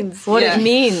means. It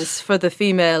means for the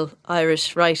female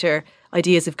Irish writer,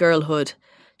 ideas of girlhood.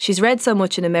 She's read so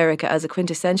much in America as a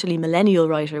quintessentially millennial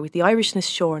writer with the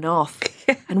Irishness shorn off.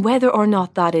 And whether or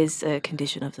not that is a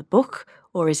condition of the book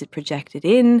or is it projected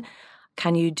in,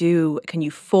 can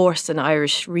you force an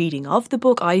Irish reading of the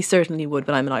book? I certainly would,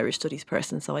 but I'm an Irish studies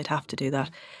person, so I'd have to do that.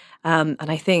 And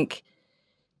I think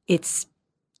it's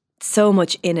so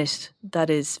much in it that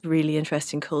is really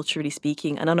interesting culturally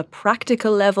speaking, and on a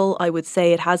practical level I would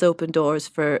say it has opened doors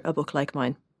for a book like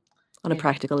mine on a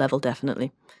practical level,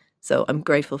 definitely. So I'm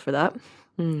grateful for that.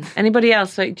 Anybody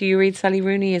else? Do you read Sally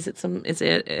Rooney?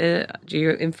 Do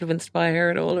you influenced by her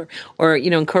at all, or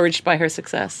encouraged by her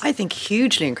success? I think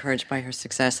hugely encouraged by her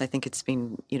success. I think it's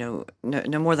been no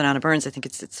more than Anna Burns. I think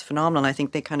it's phenomenal. I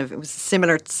think it was a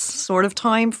similar sort of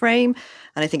time frame,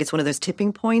 and I think it's one of those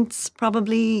tipping points,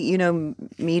 probably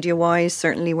media wise,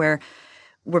 certainly where.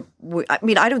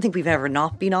 I don't think we've ever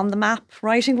not been on the map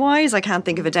writing wise. I can't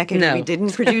think of a decade where we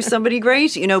didn't produce somebody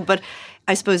great, but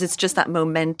I suppose it's just that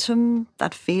momentum,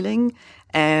 that feeling.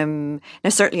 Now,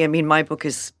 certainly, my book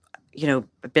is, a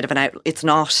bit of an it's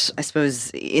not, I suppose,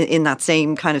 in that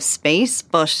same kind of space,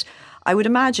 but I would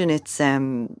imagine it's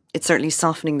certainly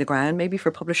softening the ground maybe for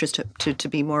publishers to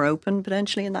be more open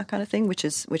potentially and that kind of thing,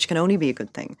 which can only be a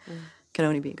good thing. Can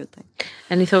only be a good thing.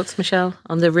 Any thoughts, Michelle,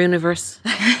 on the Rooniverse,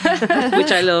 which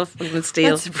I love and will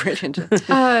steal? That's brilliant.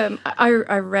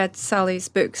 I read Sally's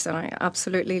books and I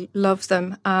absolutely love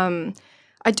them.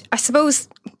 I suppose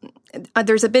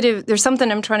there's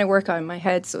something I'm trying to work out in my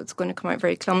head, so it's going to come out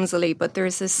very clumsily. But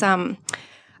there's this.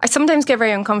 I sometimes get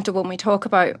very uncomfortable when we talk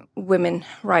about women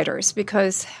writers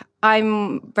because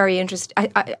I'm very interested.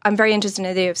 I'm very interested in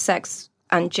the idea of sex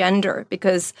and gender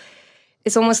because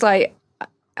it's almost like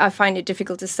I find it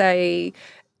difficult to say,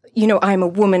 I'm a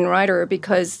woman writer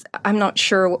because I'm not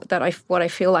sure that what I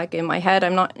feel like in my head.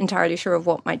 I'm not entirely sure of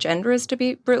what my gender is, to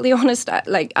be brutally honest.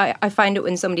 I find it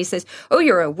when somebody says, "Oh,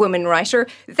 you're a woman writer."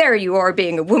 There you are,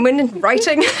 being a woman and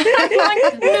writing. I'm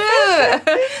like, no,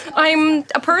 I'm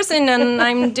a person and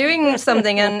I'm doing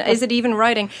something. And is it even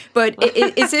writing? But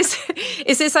is this?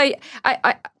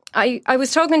 I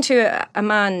was talking to a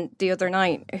man the other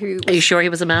night who... Are you sure he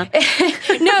was a man?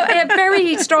 No,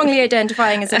 very strongly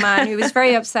identifying as a man who was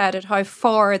very upset at how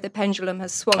far the pendulum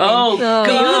has swung. Oh, God.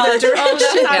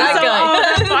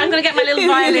 I'm going to get my little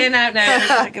violin out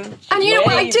now. And you know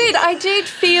what? I did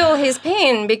feel his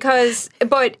pain because...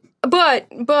 But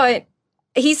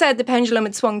he said the pendulum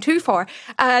had swung too far.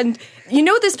 And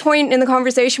this point in the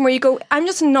conversation where you go, I'm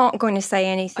just not going to say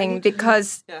anything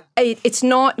because it's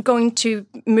not going to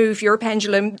move your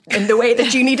pendulum in the way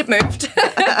that you need it moved.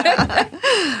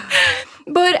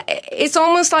 But it's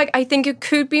almost like I think it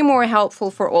could be more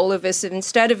helpful for all of us if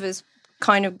instead of us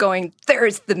kind of going,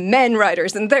 there's the men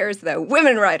writers and there's the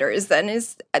women writers, then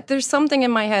there's something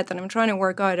in my head that I'm trying to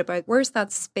work out about where's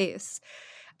that space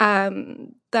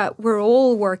that we're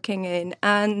all working in.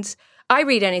 And I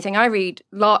read anything. I read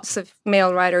lots of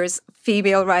male writers,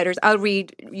 female writers. I'll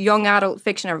read young adult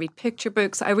fiction. I read picture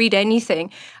books. I read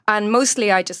anything. And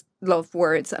mostly I just love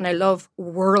words and I love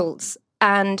worlds.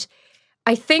 And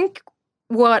I think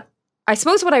what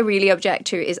I really object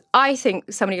to is I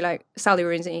think somebody like Sally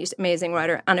Rooney's an amazing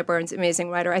writer, Anna Burns, amazing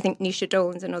writer. I think Nisha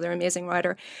Dolan's another amazing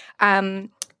writer.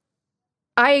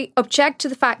 I object to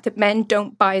the fact that men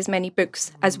don't buy as many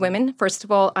books as women, first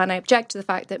of all, and I object to the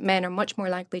fact that men are much more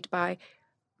likely to buy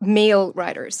male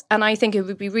writers. And I think it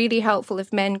would be really helpful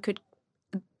if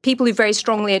people who very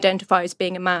strongly identify as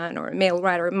being a man or a male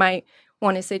writer might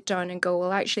want to sit down and go,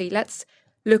 well, actually, let's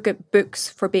look at books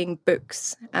for being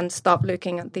books and stop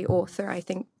looking at the author. I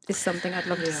think is something I'd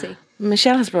love to see.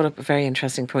 Michelle has brought up a very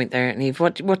interesting point there, and Eve,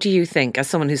 what do you think, as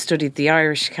someone who studied the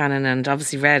Irish canon and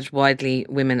obviously read widely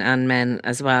women and men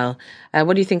as well,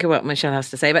 what do you think of what Michelle has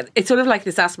to say about it's sort of like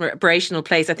this aspirational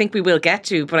place I think we will get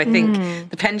to, but I think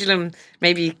the pendulum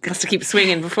maybe has to keep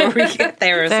swinging before we get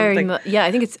there or something.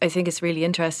 I think it's really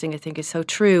interesting. I think it's so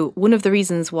true. One of the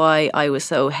reasons why I was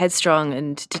so headstrong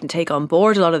and didn't take on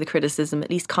board a lot of the criticism,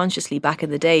 at least consciously back in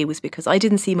the day, was because I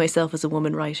didn't see myself as a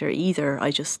woman writer either.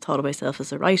 I just thought of myself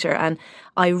as a writer, and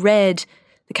I read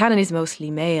the canon is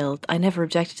mostly male. I never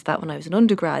objected to that when I was an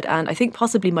undergrad, and I think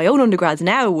possibly my own undergrads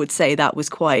now would say that was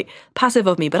quite passive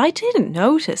of me, but I didn't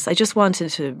notice. I just wanted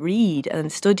to read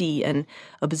and study and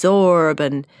absorb,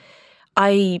 and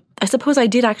I suppose I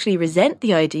did actually resent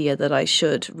the idea that I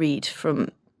should read from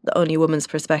the only woman's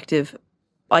perspective.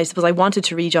 I suppose I wanted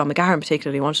to read John McGahern,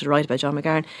 particularly I wanted to write about John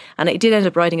McGahern, and I did end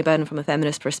up writing about him from a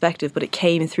feminist perspective, but it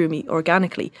came through me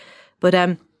organically. But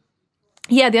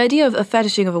the idea of a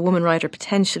fetishing of a woman writer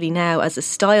potentially now as a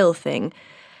style thing,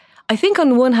 I think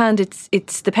on one hand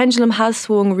it's the pendulum has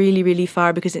swung really, really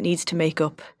far because it needs to make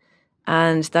up,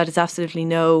 and that is absolutely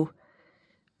no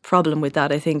problem with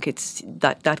that. I think it's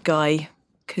that guy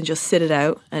can just sit it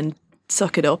out and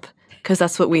suck it up because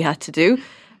that's what we had to do.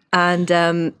 And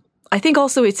I think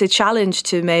also it's a challenge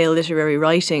to male literary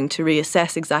writing to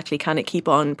reassess exactly, can it keep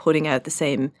on putting out the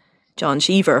same John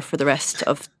Cheever for the rest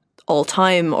of all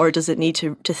time, or does it need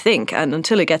to think? And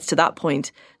until it gets to that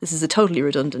point, this is a totally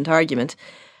redundant argument.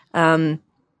 But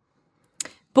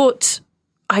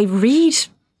I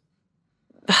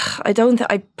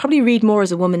probably read more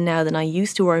as a woman now than I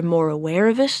used to, or I'm more aware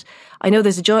of it. I know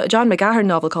there's a John McGahern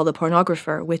novel called The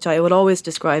Pornographer, which I would always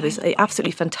describe as an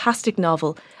absolutely fantastic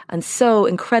novel and so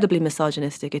incredibly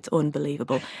misogynistic, it's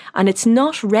unbelievable. And it's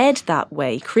not read that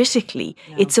way critically.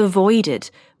 No. It's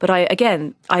avoided. But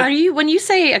are you, when you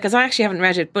say, because I actually haven't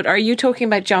read it, but are you talking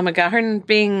about John McGahern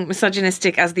being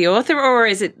misogynistic as the author, or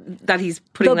is it that he's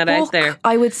putting that out there?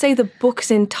 I would say the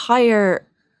book's entire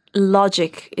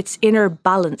logic, its inner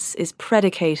balance, is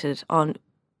predicated on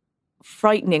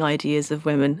frightening ideas of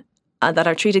women that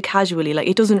are treated casually, like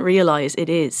it doesn't realise it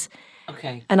is.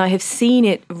 Okay. And I have seen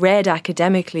it read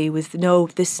academically with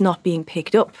this not being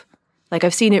picked up. Like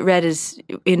I've seen it read as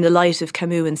in the light of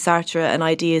Camus and Sartre and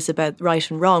ideas about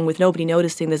right and wrong, with nobody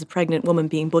noticing there's a pregnant woman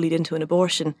being bullied into an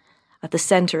abortion at the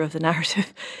centre of the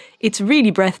narrative. It's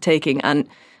really breathtaking, and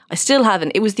I still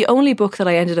haven't. It was the only book that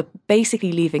I ended up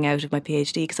basically leaving out of my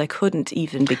PhD because I couldn't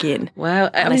even begin. Wow.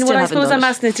 I suppose I'm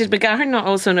asking is, did McGahern not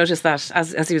also notice that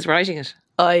as he was writing it?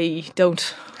 I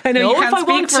don't know know you if can't I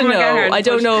want speak to for know. McGahern, I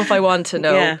don't know if I want to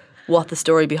know Yeah. what the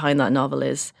story behind that novel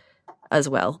is as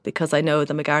well, because I know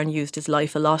that McGahern used his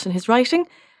life a lot in his writing,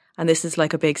 and this is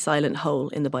like a big silent hole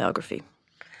in the biography.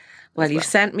 Well, you've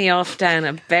sent me off down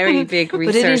a very big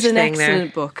research thing there. But it is an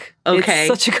excellent book. Okay.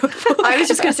 It's such a good book. I was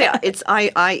just going to say,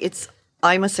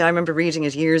 I must say, I remember reading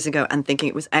it years ago and thinking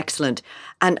it was excellent.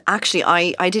 And actually,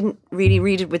 I didn't really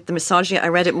read it with the misogyny. I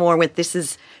read it more with, this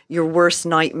is your worst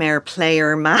nightmare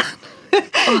player man.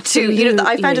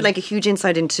 I found it like a huge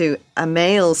insight into a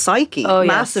male psyche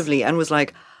massively, and was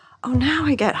like, oh, now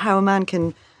I get how a man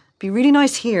can be really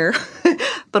nice here,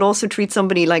 but also treat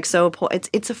somebody like so.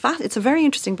 It's a very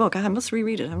interesting book. I must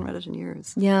reread it. I haven't read it in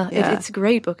years. Yeah. It's a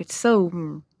great book. It's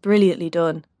so brilliantly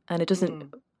done, and it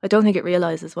doesn't. I don't think it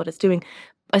realises what it's doing.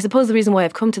 I suppose the reason why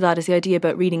I've come to that is the idea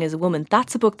about reading as a woman.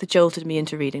 That's a book that jolted me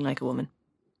into reading like a woman,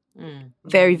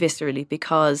 very viscerally,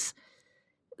 because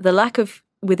the lack of,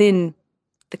 within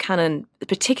the canon,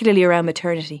 particularly around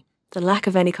maternity, the lack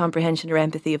of any comprehension or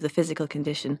empathy of the physical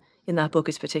condition in that book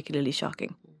is particularly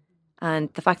shocking.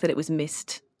 And the fact that it was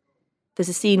missed. There's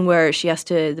a scene where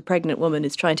the pregnant woman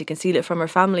is trying to conceal it from her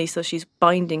family, so she's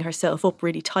binding herself up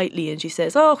really tightly, and she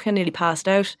says, oh, I nearly passed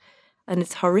out. And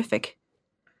it's horrific.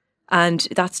 And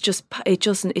that's just, it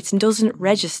doesn't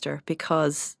register,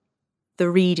 because the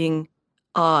reading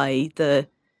eye, the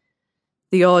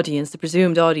audience, the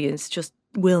presumed audience, just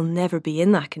will never be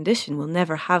in that condition, will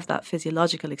never have that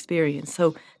physiological experience.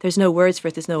 So there's no words for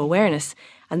it, there's no awareness.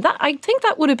 And that, I think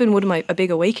that would have been a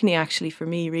big awakening actually for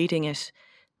me reading it,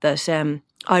 that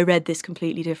I read this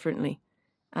completely differently.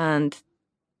 And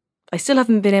I still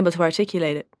haven't been able to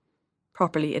articulate it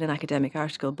properly in an academic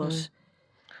article, but...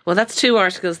 Well, that's 2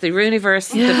 articles, the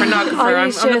Rooniverse, the pornographer.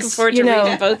 I'm looking forward to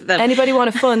reading both of them. Anybody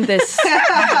want to fund this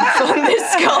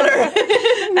scholar?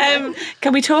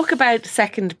 Can we talk about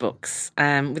second books?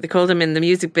 They call them in the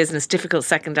music business difficult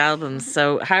second albums.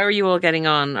 So how are you all getting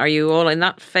on? Are you all in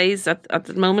that phase at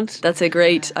the moment? That's a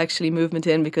great actually movement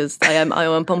in, because I am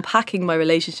unpacking my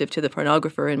relationship to the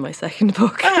pornographer in my second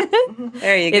book.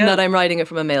 There you go. In that I'm writing it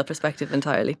from a male perspective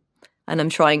entirely. And I'm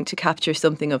trying to capture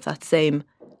something of that same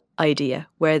idea,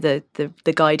 where the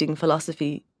guiding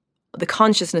philosophy, the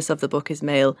consciousness of the book is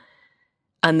male,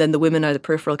 and then the women are the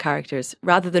peripheral characters.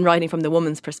 Rather than writing from the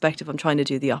woman's perspective, I'm trying to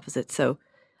do the opposite. So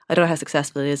I don't know how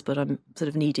successful it is, but I'm sort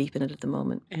of knee deep in it at the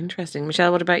moment. Interesting.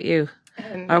 Michelle, what about you?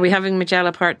 Are we having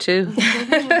Magella Part 2?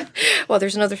 Well,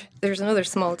 there's another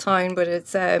small town, but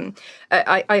it's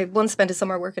I once spent a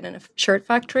summer working in a shirt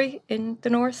factory in the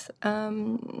north,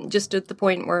 just at the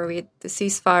point where we had the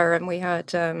ceasefire, and we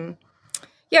had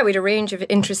we had a range of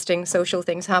interesting social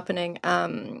things happening,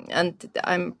 and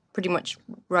I'm pretty much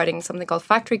writing something called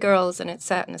Factory Girls, and it's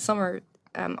set in the summer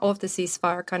of the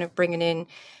ceasefire, kind of bringing in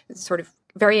sort of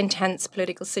very intense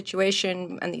political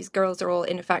situation, and these girls are all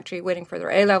in a factory waiting for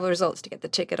their A-level results to get the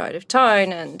ticket out of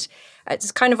town, and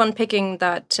it's kind of unpicking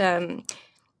that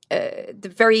the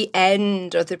very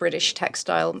end of the British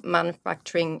textile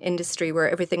manufacturing industry, where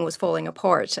everything was falling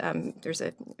apart. There's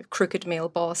a crooked male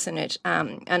boss in it,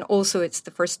 and also it's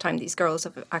the first time these girls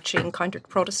have actually encountered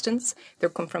Protestants. They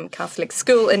come from Catholic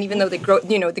school, and even though they grew up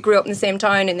in the same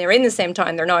town and they're in the same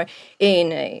town, they're now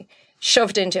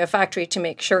shoved into a factory to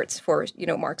make shirts for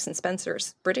Marks and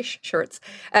Spencer's, British shirts,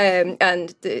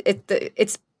 and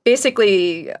it's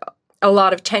basically a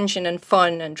lot of tension and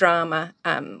fun and drama,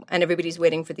 and everybody's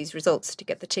waiting for these results to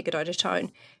get the ticket out of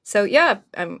town. So yeah,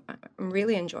 I'm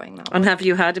really enjoying that. And have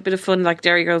you had a bit of fun, like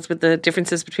Derry Girls, with the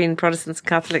differences between Protestants and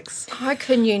Catholics? How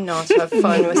can you not have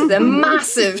fun with the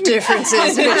massive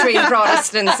differences between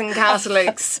Protestants and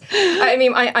Catholics? I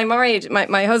mean, I married,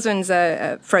 my husband's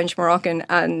a French Moroccan,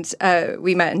 and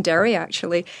we met in Derry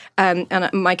actually, and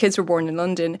my kids were born in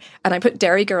London, and I put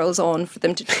Derry Girls on for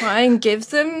them to try and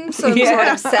give them some sort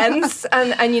of sense,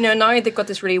 and now they've got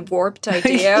this really warped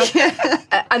idea,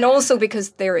 and also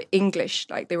because they're English,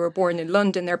 like they were born in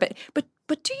London there, but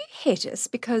do you hate us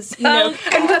because I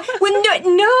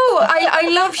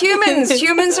love humans.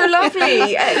 Humans are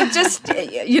lovely.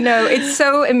 It's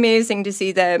so amazing to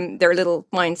see their little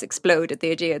minds explode at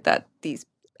the idea that these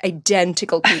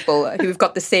identical people who've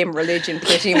got the same religion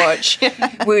pretty much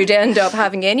would end up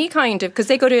having any kind of, because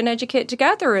they go to an educate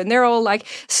together, and they're all like,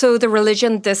 so the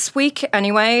religion this week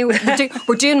anyway,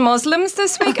 we're doing Muslims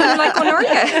this week, and they're like, oh, are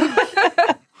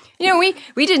you?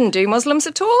 We didn't do Muslims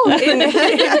at all in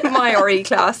my RE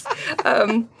class.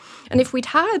 And if we'd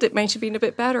had, it might have been a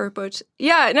bit better. But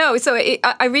yeah, no. So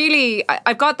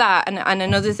I've got that, and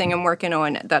another thing I'm working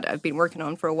on that I've been working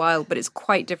on for a while, but it's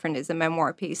quite different, is a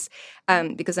memoir piece,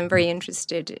 because I'm very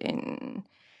interested in.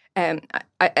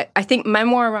 I think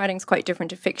memoir writing is quite different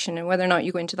to fiction, and whether or not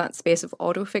you go into that space of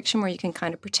autofiction where you can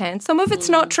kind of pretend some of it's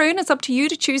not true, and it's up to you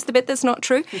to choose the bit that's not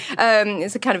true.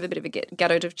 It's a kind of a bit of a get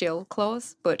out of jail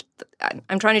clause. But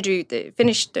I'm trying to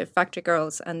finish the Factory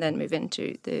Girls and then move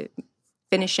into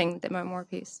finishing the memoir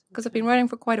piece, because I've been writing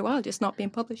for quite a while, just not being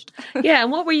published. Yeah,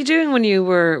 and what were you doing when you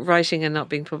were writing and not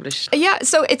being published? Yeah,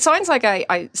 so it sounds like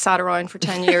I sat around for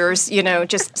 10 years,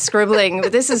 just scribbling.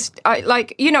 But this is,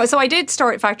 so I did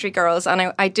start Factory Girls,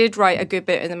 and I did write a good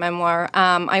bit in the memoir.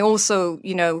 I also,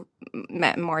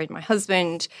 met and married my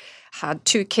husband, had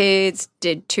 2 kids,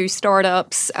 did 2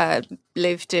 startups,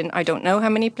 lived in I don't know how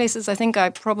many places. I think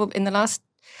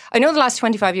I know the last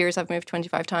 25 years I've moved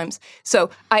 25 times. So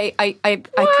I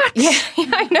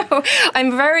know.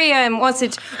 I'm very,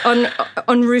 unrooted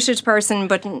person,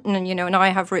 but, now I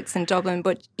have roots in Dublin.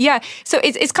 But yeah, so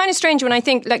it's kind of strange when I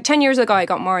think, 10 years ago I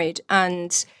got married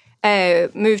and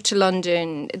moved to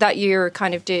London. That year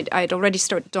I had already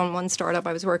done one startup.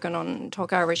 I was working on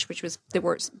Talk Irish, which was it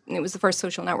was the first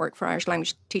social network for Irish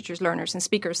language teachers, learners and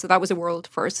speakers. So that was a world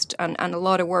first and a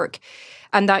lot of work.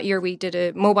 And that year we did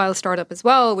a mobile startup as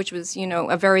well, which was,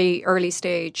 a very early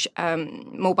stage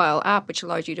mobile app, which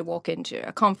allowed you to walk into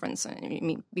a conference.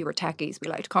 And we were techies, we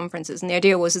liked conferences. And the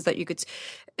idea was that you could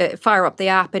fire up the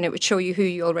app and it would show you who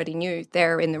you already knew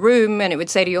there in the room. And it would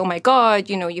say to you, oh my God,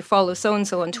 you follow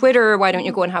so-and-so on Twitter. Why don't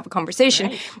you go and have a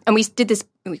conversation? Right. And we did this,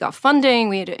 we got funding.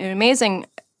 We had an amazing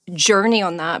journey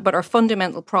on that, but our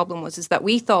fundamental problem was that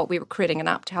we thought we were creating an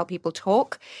app to help people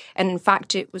talk, and in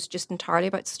fact it was just entirely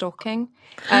about stalking,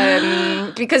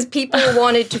 because people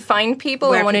wanted to find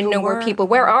people and wanted to know where people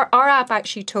were. Our app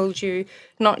actually told you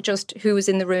not just who was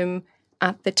in the room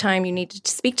at the time you needed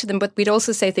to speak to them, but we'd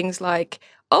also say things like,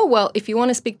 oh, well, if you want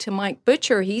to speak to Mike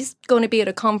Butcher, he's going to be at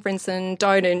a conference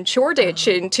down in Shoreditch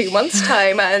in 2 months'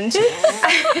 time. And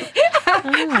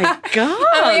oh my God!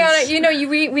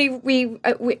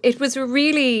 It was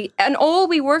really, and all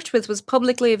we worked with was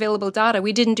publicly available data.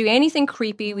 We didn't do anything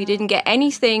creepy. We didn't get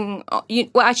anything.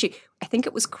 Actually, I think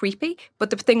it was creepy, but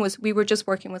the thing was we were just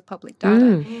working with public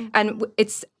data. And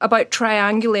it's about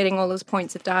triangulating all those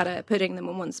points of data, putting them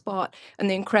in one spot, and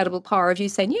the incredible power of you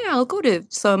saying, yeah, I'll go to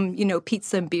some,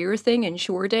 pizza and beer thing in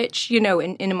Shoreditch, in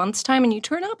a month's time, and you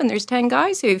turn up and there's 10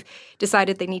 guys who've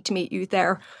decided they need to meet you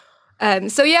there.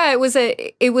 So yeah,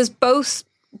 it was both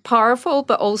powerful,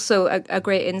 but also a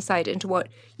great insight into what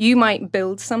you might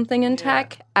build something in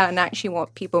tech, and actually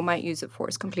what people might use it for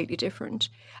is completely different.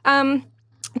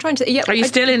 I'm trying to. Yeah, are you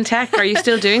still in tech? Are you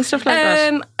still doing stuff like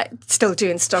that? Still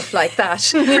doing stuff like that.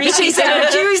 She said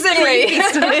accusingly.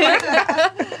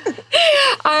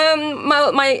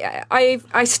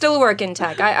 I still work in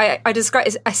tech. I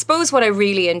suppose what I'm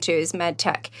really into is med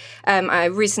tech. I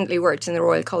recently worked in the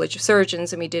Royal College of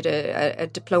Surgeons, and we did a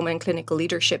diploma in clinical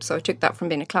leadership. So I took that from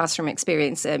being a classroom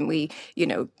experience, and we,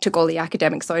 took all the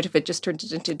academic side of it, just turned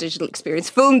it into a digital experience,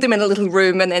 filmed them in a little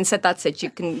room, and then said, "That's it.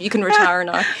 You can retire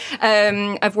now."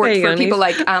 I've worked for people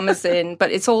like Amazon,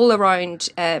 but it's all around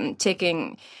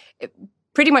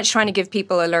pretty much trying to give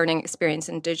people a learning experience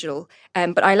in digital.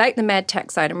 But I like the med tech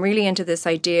side. I'm really into this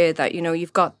idea that,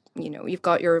 you've got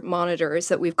your monitors,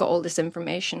 that we've got all this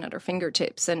information at our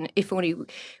fingertips. And if only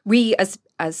we as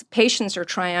patients are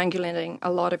triangulating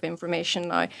a lot of information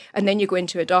now, and then you go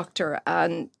into a doctor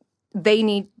and they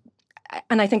need,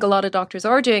 and I think a lot of doctors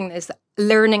are doing this,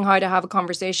 learning how to have a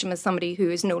conversation with somebody who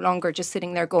is no longer just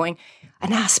sitting there going,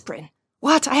 an aspirin.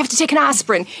 What? I have to take an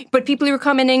aspirin. But people who are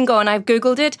coming in going, I've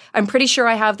Googled it. I'm pretty sure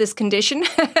I have this condition.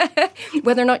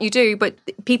 Whether or not you do, but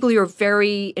people who are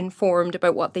very informed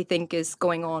about what they think is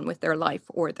going on with their life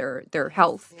or their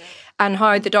health, and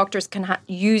how the doctors can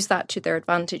use that to their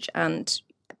advantage and,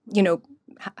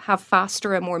 have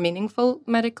faster and more meaningful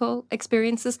medical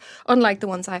experiences, unlike the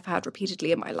ones I've had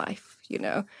repeatedly in my life,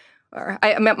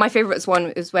 my favourite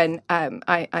one is when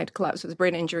I'd collapsed with a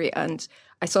brain injury, and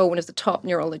I saw one of the top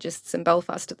neurologists in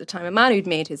Belfast at the time, a man who'd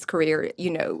made his career,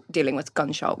 dealing with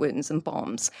gunshot wounds and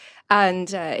bombs.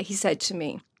 And he said to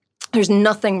me, "There's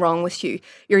nothing wrong with you.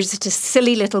 You're just a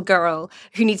silly little girl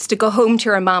who needs to go home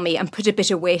to her mommy and put a bit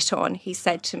of weight on," he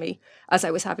said to me as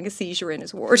I was having a seizure in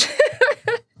his ward.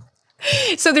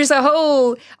 So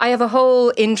I have a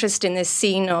whole interest in this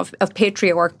scene of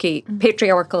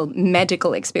patriarchal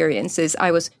medical experiences. I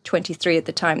was 23 at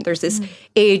the time. There's this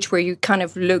age where you kind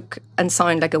of look and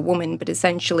sound like a woman, but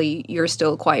essentially you're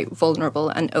still quite vulnerable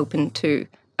and open to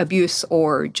abuse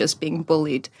or just being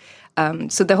bullied.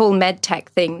 So the whole med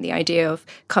tech thing, the idea of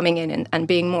coming in and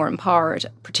being more empowered,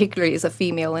 particularly as a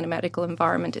female in a medical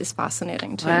environment, is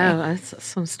fascinating to me. Wow, that's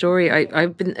some story.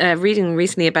 I've been reading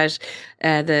recently about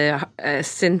the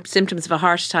symptoms of a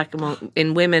heart attack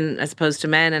in women as opposed to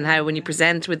men, and how when you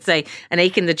present with, say, an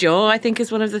ache in the jaw, I think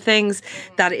is one of the things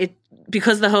that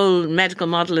because the whole medical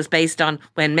model is based on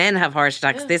when men have heart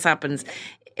attacks, this happens.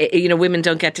 Women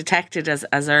don't get detected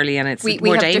as early, and it's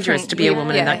more dangerous to be a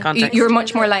woman in that context. You're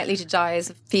much more likely to die as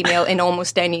a female in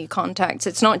almost any context.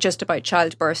 It's not just about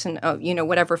childbirth and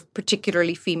whatever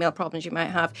particularly female problems you might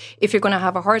have. If you're going to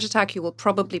have a heart attack, you will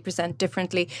probably present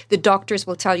differently. The doctors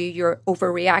will tell you you're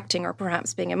overreacting or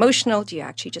perhaps being emotional. Do you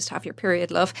actually just have your period,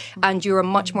 love? And you're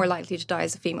much more likely to die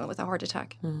as a female with a heart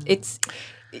attack. It's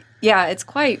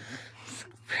quite...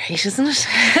 Great, isn't it?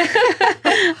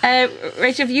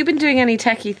 Rachel, have you been doing any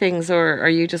techie things, or are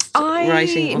you just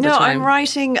writing all the time? No, I'm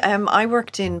writing. I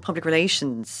worked in public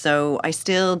relations, so I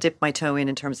still dip my toe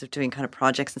in terms of doing kind of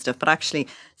projects and stuff. But actually,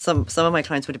 some of my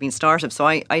clients would have been startups, so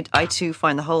I too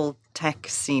find the whole tech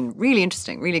scene really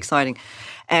interesting, really exciting.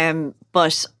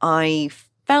 But I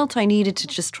felt I needed to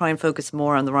just try and focus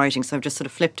more on the writing, so I've just sort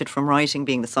of flipped it from writing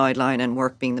being the sideline and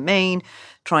work being the main,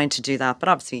 trying to do that. But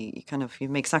obviously you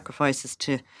make sacrifices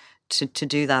to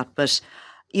do that. But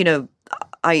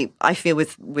I feel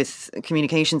with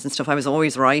communications and stuff, I was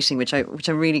always writing, which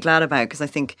I'm really glad about, because I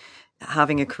think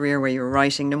having a career where you're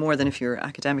writing, no more than if you're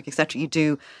academic, etc.,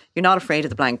 you're not afraid of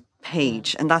the blank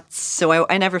page, and that's so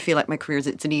I never feel like my career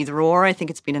it's an either or. I think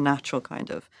it's been a natural kind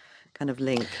of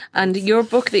link. And your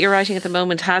book that you're writing at the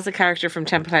moment has a character from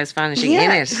Temple House Vanishing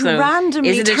in it. So randomly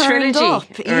is it a trilogy? Up.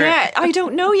 I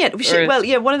don't know yet.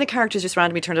 One of the characters just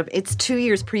randomly turned up. It's 2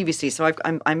 years previously, so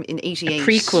I'm in 88. A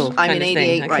prequel. I'm in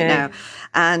 88 right okay. now,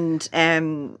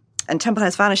 and Temple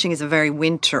House Vanishing is a very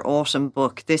autumn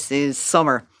book. This is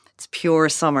summer. It's pure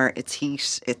summer. It's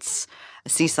heat. It's a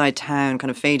seaside town, kind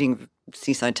of fading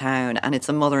seaside town, and it's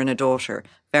a mother and a daughter,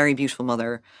 very beautiful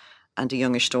mother and a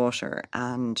youngish daughter,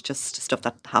 and just stuff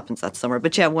that happens that summer.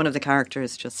 But yeah, one of the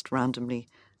characters just randomly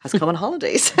has come on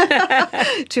holidays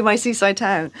to my seaside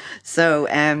town. So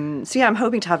yeah, I'm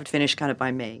hoping to have it finished kind of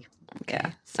by May. Okay.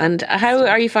 Yeah. And how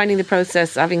are you finding the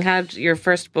process, having had your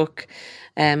first book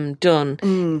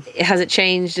done? Has it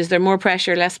changed? Is there more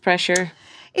pressure, less pressure?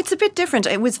 It's a bit different.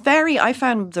 I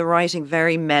found the writing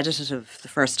very meditative the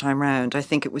first time round. I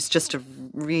think it was just a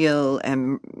real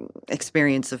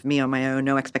experience of me on my own,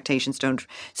 no expectations.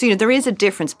 So, there is a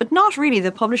difference, but not really.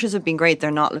 The publishers have been great.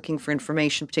 They're not looking for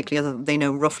information particularly, other than they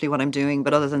know roughly what I'm doing,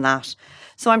 but other than that.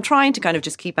 So I'm trying to kind of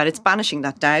just keep at it. It's banishing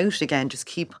that doubt again, just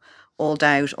keep all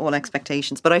doubt, all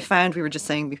expectations. But I found, we were just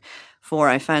saying before,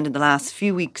 I found in the last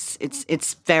few weeks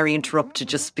it's very interrupted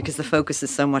just because the focus is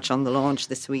so much on the launch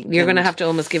this week. You're going to have to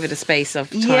almost give it a space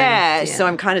of time. Yeah, so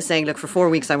I'm kind of saying, look, for 4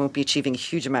 weeks I won't be achieving a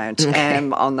huge amount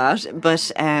on that.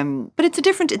 But it is a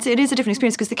different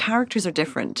experience because the characters are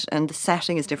different and the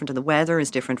setting is different and the weather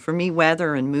is different. For me,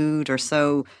 weather and mood are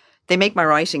so, they make my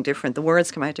writing different. The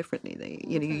words come out differently.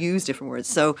 You use different words.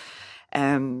 So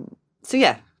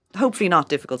yeah. Hopefully not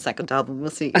difficult second album, we'll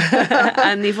see.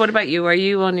 And Niamh, what about you? Are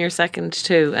you on your second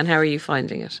too, and how are you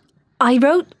finding it? I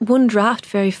wrote one draft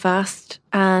very fast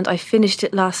and I finished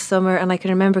it last summer, and I can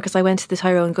remember because I went to the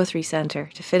Tyrone Guthrie Centre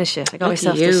to finish it. I got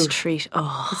myself this treat.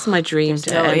 Oh, that's my dream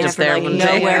to end up there one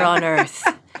day. Nowhere on earth.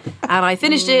 And I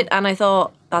finished it and I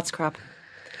thought, that's crap.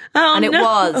 Oh, and it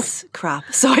was crap.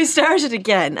 So I started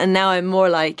again, and now I'm more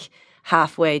like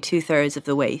halfway, 2/3 of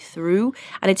the way through,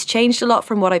 and it's changed a lot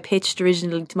from what I pitched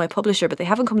originally to my publisher, but they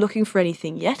haven't come looking for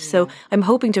anything yet. So I'm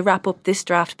hoping to wrap up this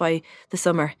draft by the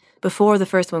summer before the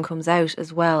first one comes out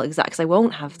as well, because I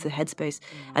won't have the headspace,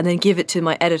 and then give it to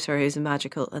my editor, who's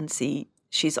magical, and see.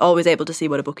 She's always able to see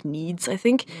what a book needs, I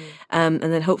think, and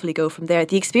then hopefully go from there.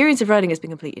 The experience of writing has been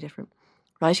completely different.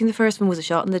 Writing the first one was a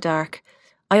shot in the dark.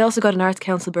 I also got an Arts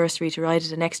Council bursary to write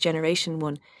a Next Generation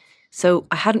one. So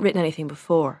I hadn't written anything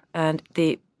before, and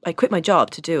I quit my job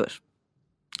to do it.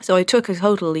 So I took a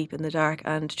total leap in the dark,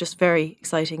 and just very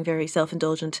exciting, very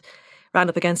self-indulgent, ran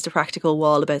up against a practical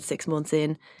wall about 6 months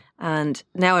in, and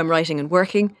now I'm writing and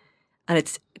working, and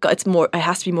it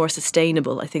has to be more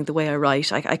sustainable, I think, the way I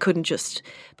write. I couldn't just,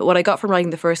 but what I got from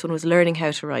writing the first one was learning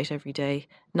how to write every day,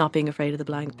 not being afraid of the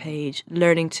blank page,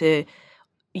 learning to,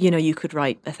 you could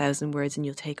write 1,000 words and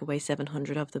you'll take away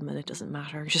 700 of them and it doesn't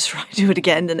matter. Just do it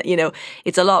again. And,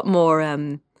 it's a lot more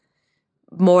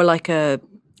like a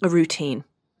routine.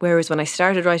 Whereas when I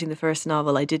started writing the first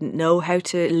novel, I didn't know how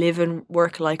to live and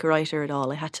work like a writer at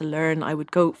all. I had to learn. I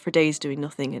would go for days doing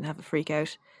nothing and have a freak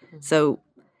out. So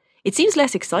it seems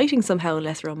less exciting somehow and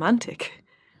less romantic.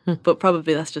 But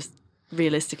probably that's just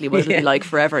realistically what it'll be like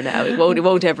forever now. It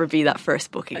won't ever be that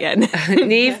first book again.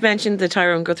 Niamh mentioned the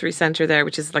Tyrone Guthrie Centre there,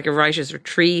 which is like a writer's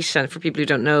retreat, and for people who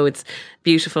don't know, it's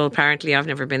beautiful. Apparently, I've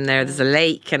never been there. There's a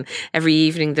lake, and every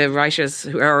evening the writers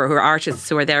who are artists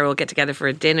who are there will get together for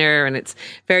a dinner, and it's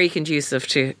very conducive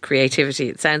to creativity,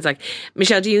 it sounds like.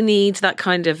 Michelle, do you need that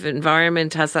kind of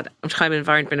environment? Has that kind of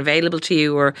environment been available to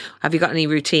you, or have you got any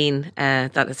routine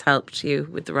that has helped you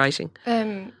with the writing?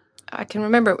 I can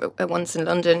remember once in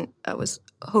London, I was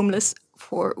homeless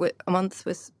for a month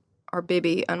with our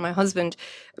baby and my husband.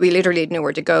 We literally had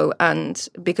nowhere to go, and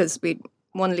because we'd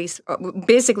one lease,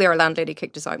 basically our landlady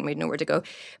kicked us out and we had nowhere to go.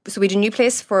 So we had a new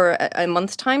place for a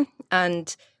month's time,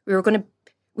 and we were going to,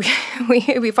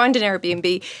 we found an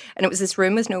Airbnb, and it was this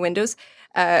room with no windows.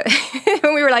 And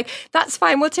we were like, that's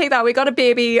fine, we'll take that. We got a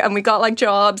baby and we got like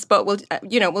jobs, but we'll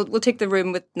take the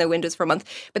room with no windows for a month.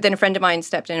 But then a friend of mine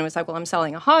stepped in and was like, well, I'm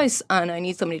selling a house and I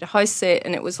need somebody to house sit.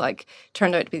 And it was like,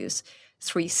 turned out to be this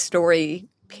 3-story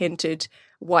painted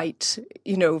white,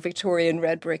 Victorian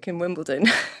red brick in Wimbledon,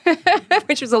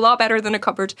 which was a lot better than a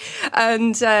cupboard.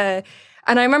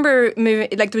 And I remember moving,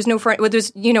 like there was no front,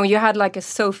 you had like a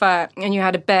sofa and you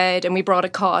had a bed and we brought a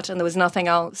cot and there was nothing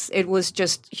else. It was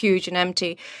just huge and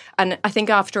empty. And I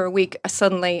think after a week,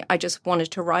 suddenly I just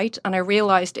wanted to write, and I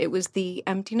realised it was the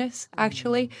emptiness,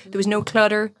 actually. There was no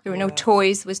clutter, there were no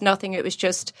toys, there was nothing. It was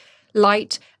just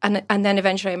light. And then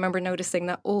eventually I remember noticing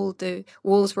that all the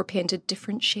walls were painted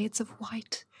different shades of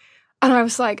white. And I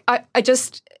was like, I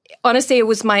just, honestly,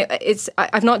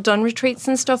 I've not done retreats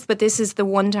and stuff, but this is the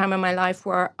one time in my life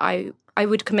where I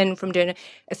would come in from doing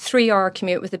a 3-hour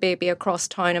commute with a baby across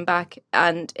town and back,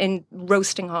 and in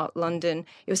roasting hot London,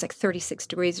 it was like 36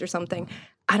 degrees or something.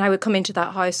 And I would come into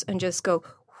that house and just go,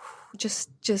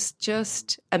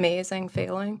 just amazing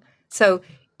feeling. So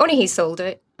only he sold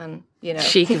it, and,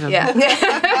 Chic of him.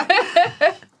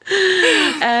 Yeah.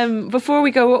 Before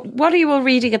we go, what are you all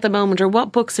reading at the moment, or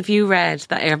what books have you read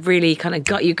that have really kind of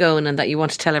got you going and that you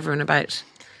want to tell everyone about?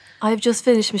 I've just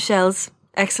finished Michelle's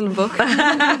excellent book,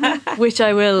 which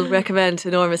I will recommend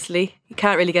enormously. You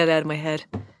can't really get it out of my head,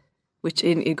 which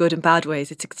in good and bad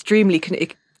ways. It's extremely,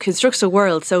 it constructs a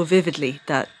world so vividly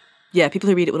that, yeah, people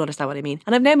who read it will understand what I mean.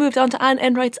 And I've now moved on to Anne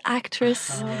Enright's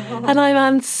Actress, and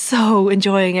I'm so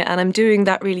enjoying it. And I'm doing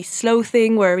that really slow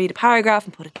thing where I read a paragraph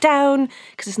and put it down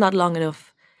because it's not long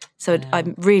enough. So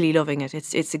I'm really loving it.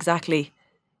 It's exactly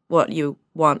what you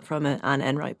want from an Anne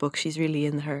Enright book. She's really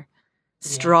in her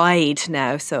stride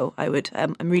now. So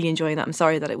I'm really enjoying that. I'm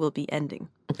sorry that it will be ending.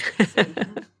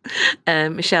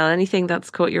 Michelle, anything that's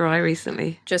caught your eye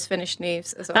recently? Just finished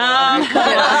Niamh's as well.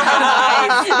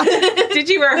 Did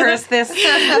you rehearse this?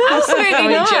 Absolutely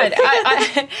not.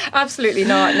 Absolutely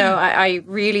not. No, I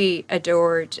really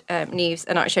adored Niamh's,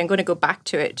 and actually I'm going to go back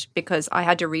to it because I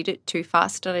had to read it too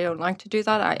fast, and I don't like to do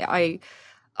that.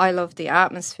 I loved the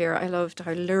atmosphere. I loved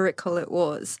how lyrical it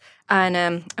was.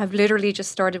 And I've literally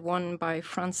just started one by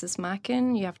Frances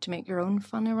Mackin, You Have to Make Your Own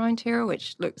Fun Around Here,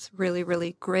 which looks really,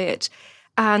 really great.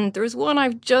 And there's one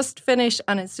I've just finished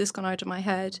and it's just gone out of my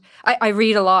head. I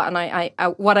read a lot, and I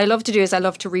what I love to do is I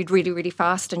love to read really, really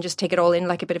fast and just take it all in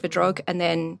like a bit of a drug, and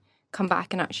then come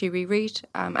back and actually reread.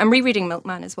 I'm rereading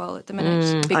Milkman as well at the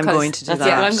minute. Because I'm going to do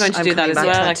that. I'm going to do that as well,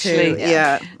 actually.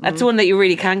 Yeah. That's one that you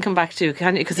really can come back to,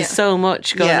 can't you? Because there's so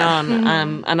much going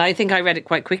on. And I think I read it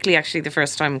quite quickly, actually, the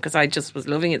first time, because I just was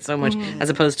loving it so much, as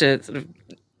opposed to sort of...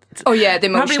 Oh yeah, the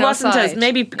emotional probably wasn't side. as,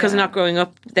 maybe because of not growing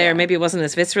up there, maybe it wasn't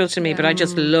as visceral to me, but I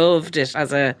just loved it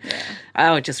as I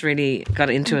just really got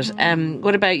into it.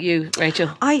 What about you, Rachel?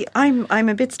 I'm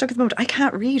a bit stuck at the moment. I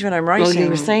can't read when I'm writing. Well, you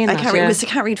were saying I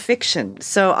can't read fiction.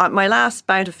 So my last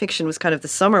bout of fiction was kind of the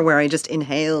summer where I just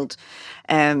inhaled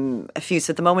a few.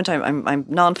 So at the moment I'm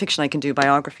non-fiction. I can do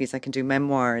biographies, I can do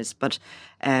memoirs, but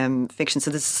fiction.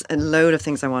 So there's a load of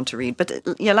things I want to read. But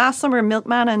last summer,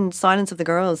 Milkman and Silence of the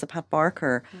Girls, the Pat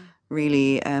Barker,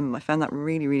 really, I found that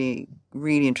really, really,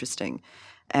 really interesting.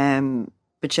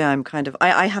 But yeah, I'm kind of,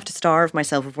 I have to starve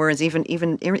myself of words, even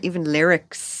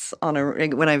lyrics on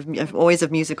when I've always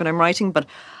have music when I'm writing, but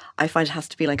I find it has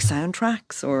to be like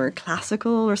soundtracks or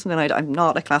classical or something. I'm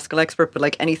not a classical expert, but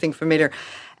like anything familiar.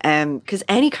 Because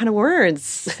any kind of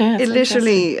words, it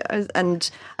literally,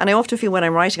 and I often feel when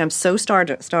I'm writing, I'm so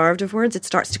starved of words, it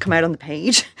starts to come out on the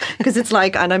page. Because it's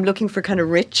like, and I'm looking for kind of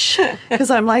rich,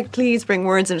 because I'm like, please bring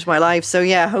words into my life. So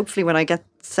yeah, hopefully when I get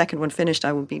the second one finished,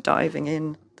 I will be diving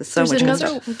in. There's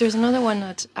There's another one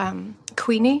that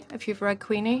Queenie, if you've read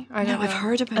Queenie. I've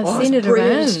heard about it. I've seen it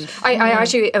around.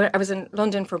 I was in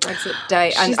London for Brexit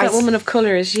Day. She's that woman of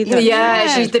colour, is she?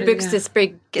 She's the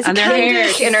big And their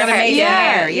hair. In her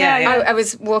hair. Yeah. I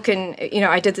was walking,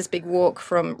 I did this big walk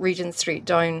from Regent Street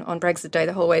down on Brexit Day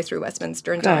the whole way through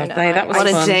Westminster and down. That was what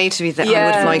fun. a day to be there. I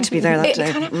would have liked to be there that day.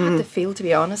 It kind of had the feel, to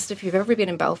be honest, if you've ever been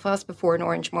in Belfast before an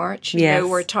Orange March,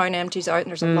 where town empties out and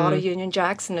there's a lot of Union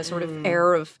Jacks and a sort of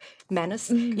air of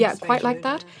menace. Quite like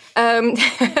that.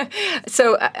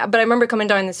 But I remember coming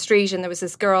down the street and there was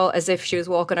this girl as if she was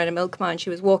walking out of Milkman. She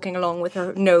was walking along with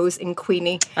her nose in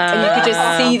Queenie. And you could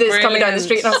just see this coming down the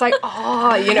street. And I was like,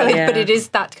 but it is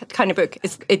that kind of book.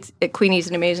 It's Queenie's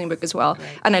an amazing book as well.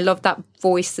 Right. And I love that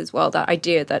voice as well, that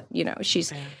idea that,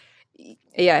 she's...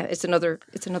 Yeah, it's another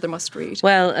must read.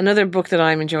 Well, another book that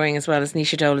I'm enjoying as well is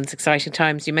Nisha Dolan's Exciting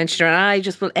Times. You mentioned her, and I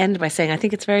just will end by saying I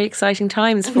think it's very exciting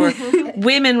times for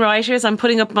women writers. I'm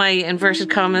putting up my inverted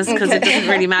commas because it doesn't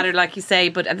really matter, like you say,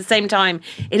 but at the same time,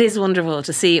 it is wonderful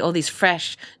to see all these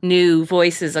fresh, new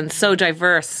voices and so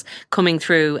diverse coming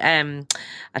through,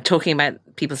 talking about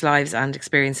people's lives and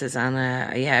experiences. And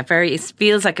it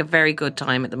feels like a very good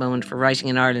time at the moment for writing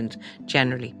in Ireland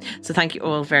generally. So thank you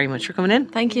all very much for coming in.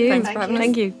 Thank you. Thanks for having us.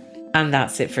 Thank you. And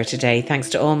that's it for today. Thanks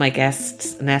to all my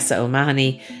guests, Nessa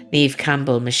O'Mahony, Niamh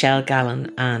Campbell, Michelle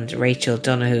Gallen and Rachel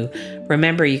Donoghue.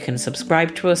 Remember, you can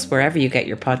subscribe to us wherever you get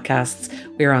your podcasts.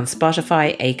 We're on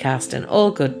Spotify, Acast and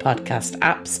all good podcast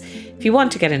apps. If you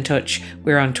want to get in touch,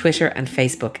 we're on Twitter and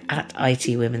Facebook at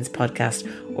IT Women's Podcast,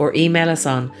 or email us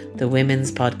on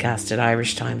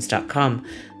thewomenspodcast@irishtimes.com.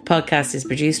 The podcast is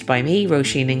produced by me,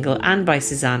 Roisin Ingle, and by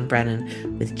Suzanne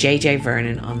Brennan, with JJ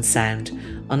Vernon on sound.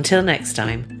 Until next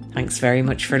time, thanks very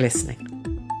much for listening.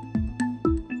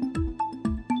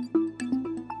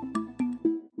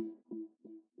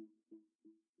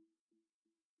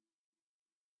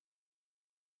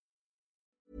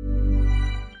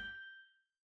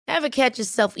 Ever catch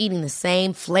yourself eating the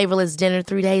same flavorless dinner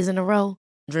 3 days in a row?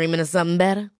 Dreaming of something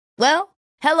better? Well,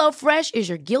 HelloFresh is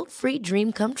your guilt-free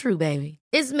dream come true, baby.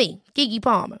 It's me, Keke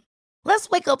Palmer. Let's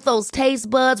wake up those taste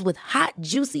buds with hot,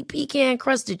 juicy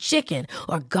pecan-crusted chicken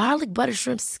or garlic butter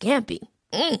shrimp scampi.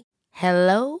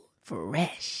 Hello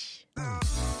Fresh.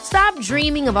 Stop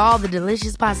dreaming of all the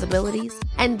delicious possibilities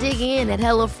and dig in at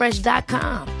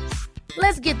HelloFresh.com.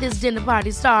 Let's get this dinner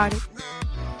party started.